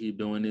really want to keep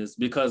doing this?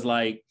 Because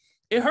like,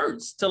 it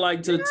hurts to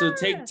like to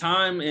take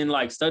time and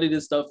like study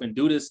this stuff and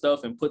do this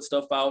stuff and put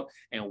stuff out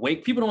and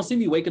wake. People don't see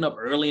me waking up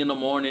early in the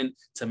morning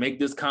to make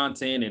this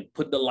content and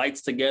put the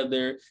lights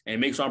together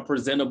and make sure I'm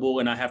presentable.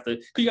 And I have to,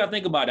 cause you gotta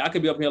think about it. I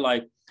could be up here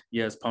like,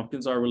 yes,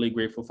 pumpkins are really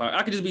great for fire.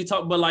 I could just be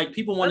talking, but like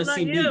people want to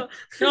see me. You know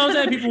what I'm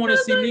saying? People want to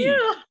see me.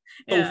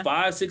 So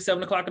 5, 6,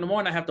 7 o'clock in the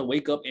morning, I have to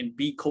wake up and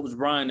be Coach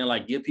Brine and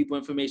like give people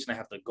information. I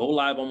have to go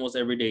live almost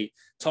every day,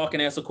 talk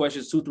and answer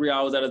questions 2-3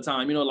 hours at a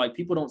time. You know, like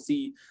people don't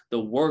see the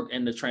work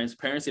and the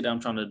transparency that I'm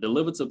trying to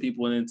deliver to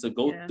people, and then to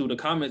go through the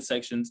comment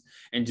sections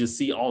and just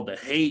see all the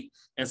hate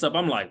and stuff.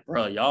 I'm like,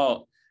 bro,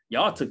 y'all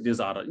took this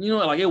out of, you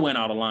know, like it went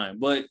out of line,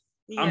 but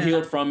I'm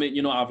healed from it.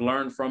 You know, I've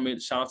learned from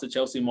it. Shout out to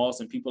Chelsea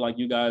Moss and people like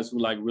you guys who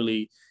like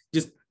really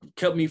just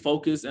kept me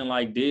focused and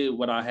like did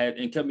what I had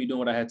and kept me doing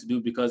what I had to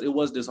do, because it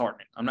was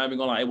disheartening. I'm not even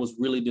gonna lie, it was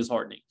really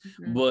disheartening.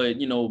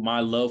 But you know, my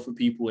love for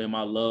people and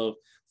my love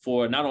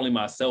for not only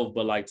myself,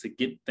 but like to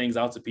get things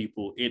out to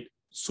people, it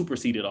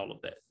superseded all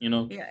of that, you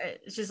know? Yeah,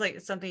 it's just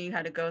like something you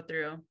had to go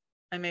through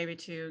and maybe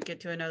to get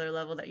to another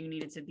level that you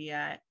needed to be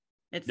at.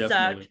 It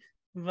sucked,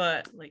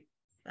 but like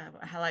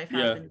how life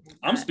happened.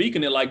 I'm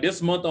speaking it like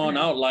this month on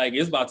out, like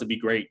it's about to be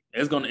great.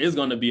 It's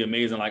gonna be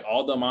amazing. Like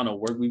all the amount of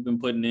work we've been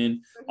putting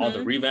in, all the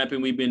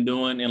revamping we've been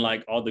doing, and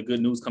like all the good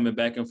news coming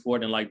back and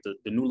forth, and like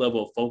the new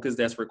level of focus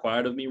that's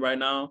required of me right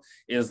now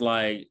is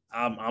like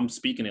I'm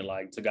speaking it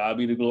like to God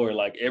be the glory.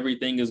 Like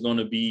everything is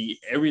gonna be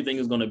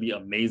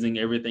amazing.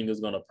 Everything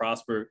is gonna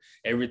prosper.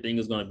 Everything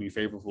is gonna be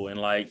favorable.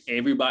 And like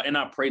everybody, and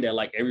I pray that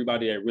like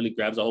everybody that really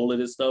grabs a hold of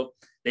this stuff,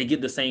 they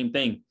get the same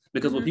thing.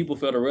 Because what people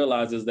fail to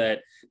realize is that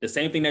the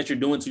same thing that you're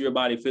doing to your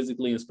body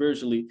physically and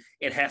spiritually,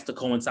 it has to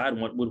coincide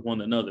with one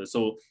another.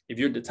 So if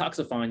you're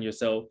detoxifying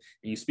yourself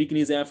and you're speaking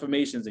these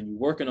affirmations and you're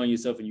working on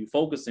yourself and you're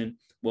focusing,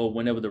 well,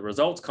 whenever the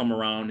results come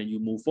around and you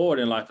move forward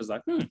in life, it's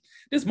like,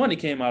 this money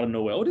came out of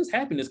nowhere. Oh, this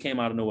happiness came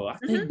out of nowhere. I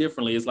think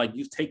differently. It's like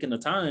you've taken the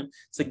time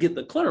to get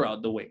the clutter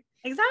out the way.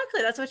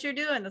 Exactly. That's what you're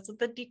doing. That's what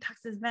the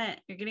detox is meant.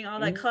 You're getting all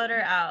that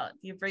clutter out.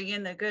 You bring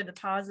in the good, the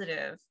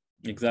positive.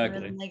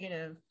 Exactly. The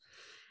negative.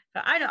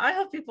 But I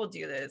hope people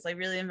do this, like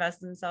really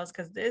invest in themselves,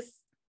 because this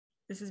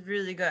is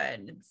really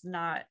good. It's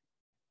not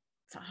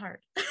hard.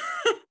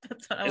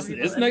 That's what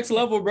it's next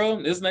level, bro.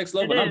 It's next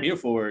level. I'm here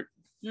for it.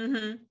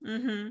 No,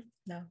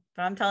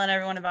 but I'm telling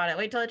everyone about it.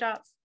 Wait till it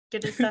drops.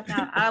 Get this stuff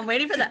out. I'm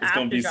waiting for the it's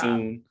gonna be drop.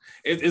 Soon.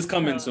 It's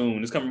coming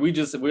soon. It's coming.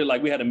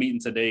 We had a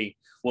meeting today.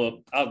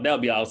 Well, that'll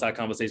be an outside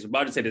conversation. But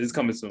I just said that it's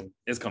coming soon.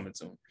 It's coming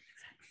soon.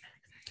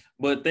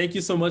 But thank you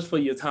so much for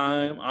your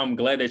time. I'm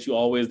glad that you're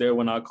always there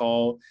when I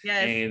call.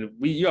 Yes. And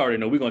you already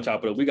know we're going to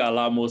chop it up. We got a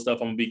lot more stuff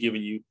I'm going to be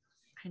giving you.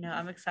 I know.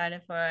 I'm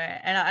excited for it.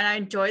 And I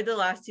enjoyed the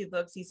last 2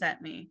 books you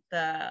sent me.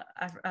 The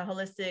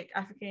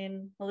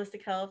African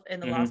Holistic Health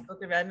and the Lost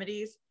Book of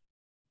Remedies.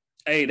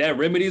 Hey, that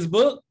Remedies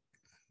book?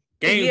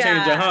 Game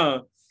changer,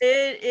 huh?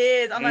 It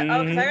is. I'm like,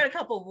 oh, because I got a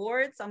couple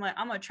warts. I'm like,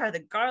 I'm going to try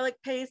the garlic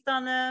paste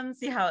on them,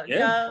 see how it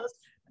goes.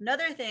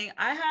 Another thing,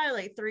 I had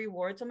like 3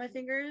 warts on my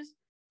fingers.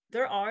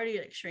 They're already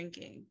like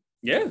shrinking.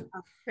 Yeah.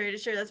 I'm pretty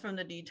sure that's from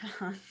the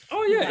detox.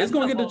 Oh yeah, it's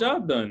gonna get the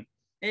job done.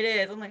 It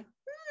is. I'm like,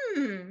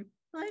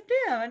 like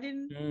damn, I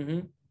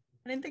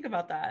didn't think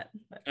about that.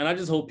 But. And I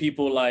just hope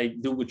people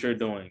like do what you're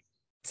doing.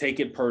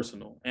 take it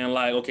personal and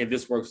like, okay,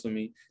 this works for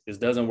me. This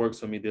doesn't work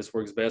for me. This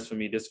works best for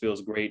me. This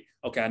feels great.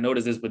 Okay, I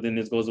notice this, but then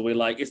this goes away.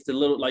 Like, it's the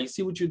little, like, you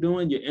see what you're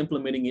doing? You're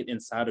implementing it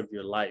inside of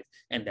your life.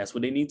 And that's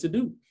what they need to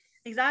do.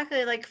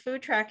 Exactly. Like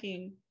food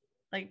tracking,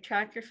 like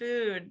track your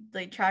food,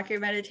 like track your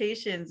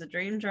meditations, the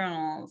dream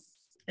journals.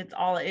 It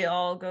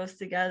all goes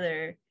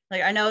together.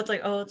 Like, I know it's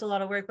like, oh, it's a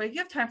lot of work, but if you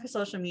have time for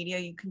social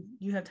media,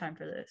 you have time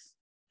for this.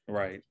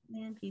 Right.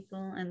 Man,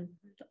 people, and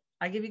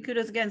I give you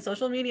kudos again.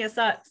 Social media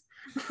sucks.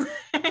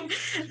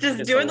 Just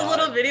it's doing the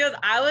little videos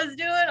I was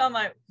doing, I'm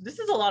like, this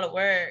is a lot of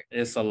work.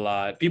 It's a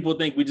lot. People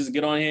think we just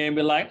get on here and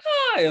be like,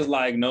 it's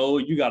like, no,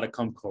 you got to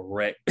come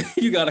correct.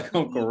 You got to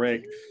come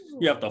correct.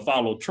 You have to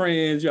follow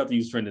trends. You have to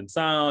use trending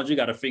sounds. You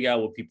got to figure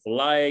out what people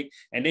like.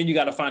 And then you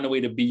got to find a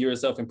way to be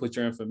yourself and put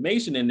your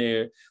information in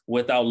there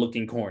without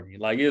looking corny.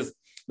 Like,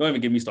 don't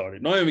even get me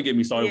started. Don't even get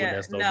me started with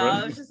that stuff. No, bro.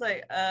 I was just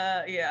like,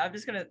 I'm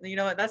just gonna, you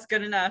know what, that's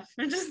good enough.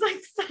 And just like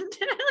send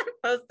it,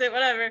 post it,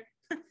 whatever.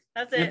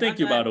 That's it. And thank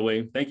you, by the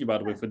way. Thank you, by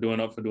the way, for doing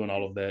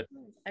all of that.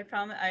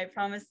 I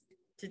promise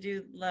to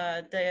do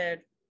the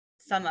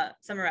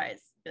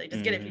summarize. Like,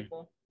 just get it,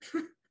 people.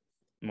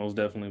 Most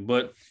definitely.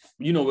 But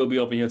we'll be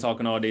up in here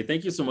talking all day.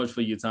 Thank you so much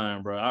for your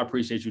time, bro. I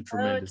appreciate you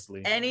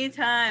tremendously.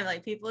 Anytime.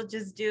 Like, people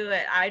just do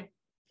it. I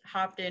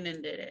hopped in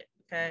and did it.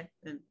 Okay.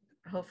 And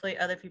hopefully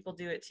other people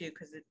do it too,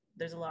 because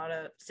there's a lot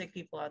of sick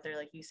people out there,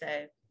 like you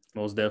say.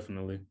 Most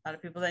definitely. A lot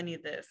of people that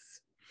need this.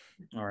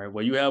 All right.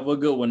 Well, you have a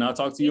good one. I'll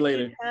talk to you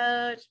later.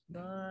 Coach.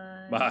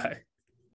 Bye. Bye.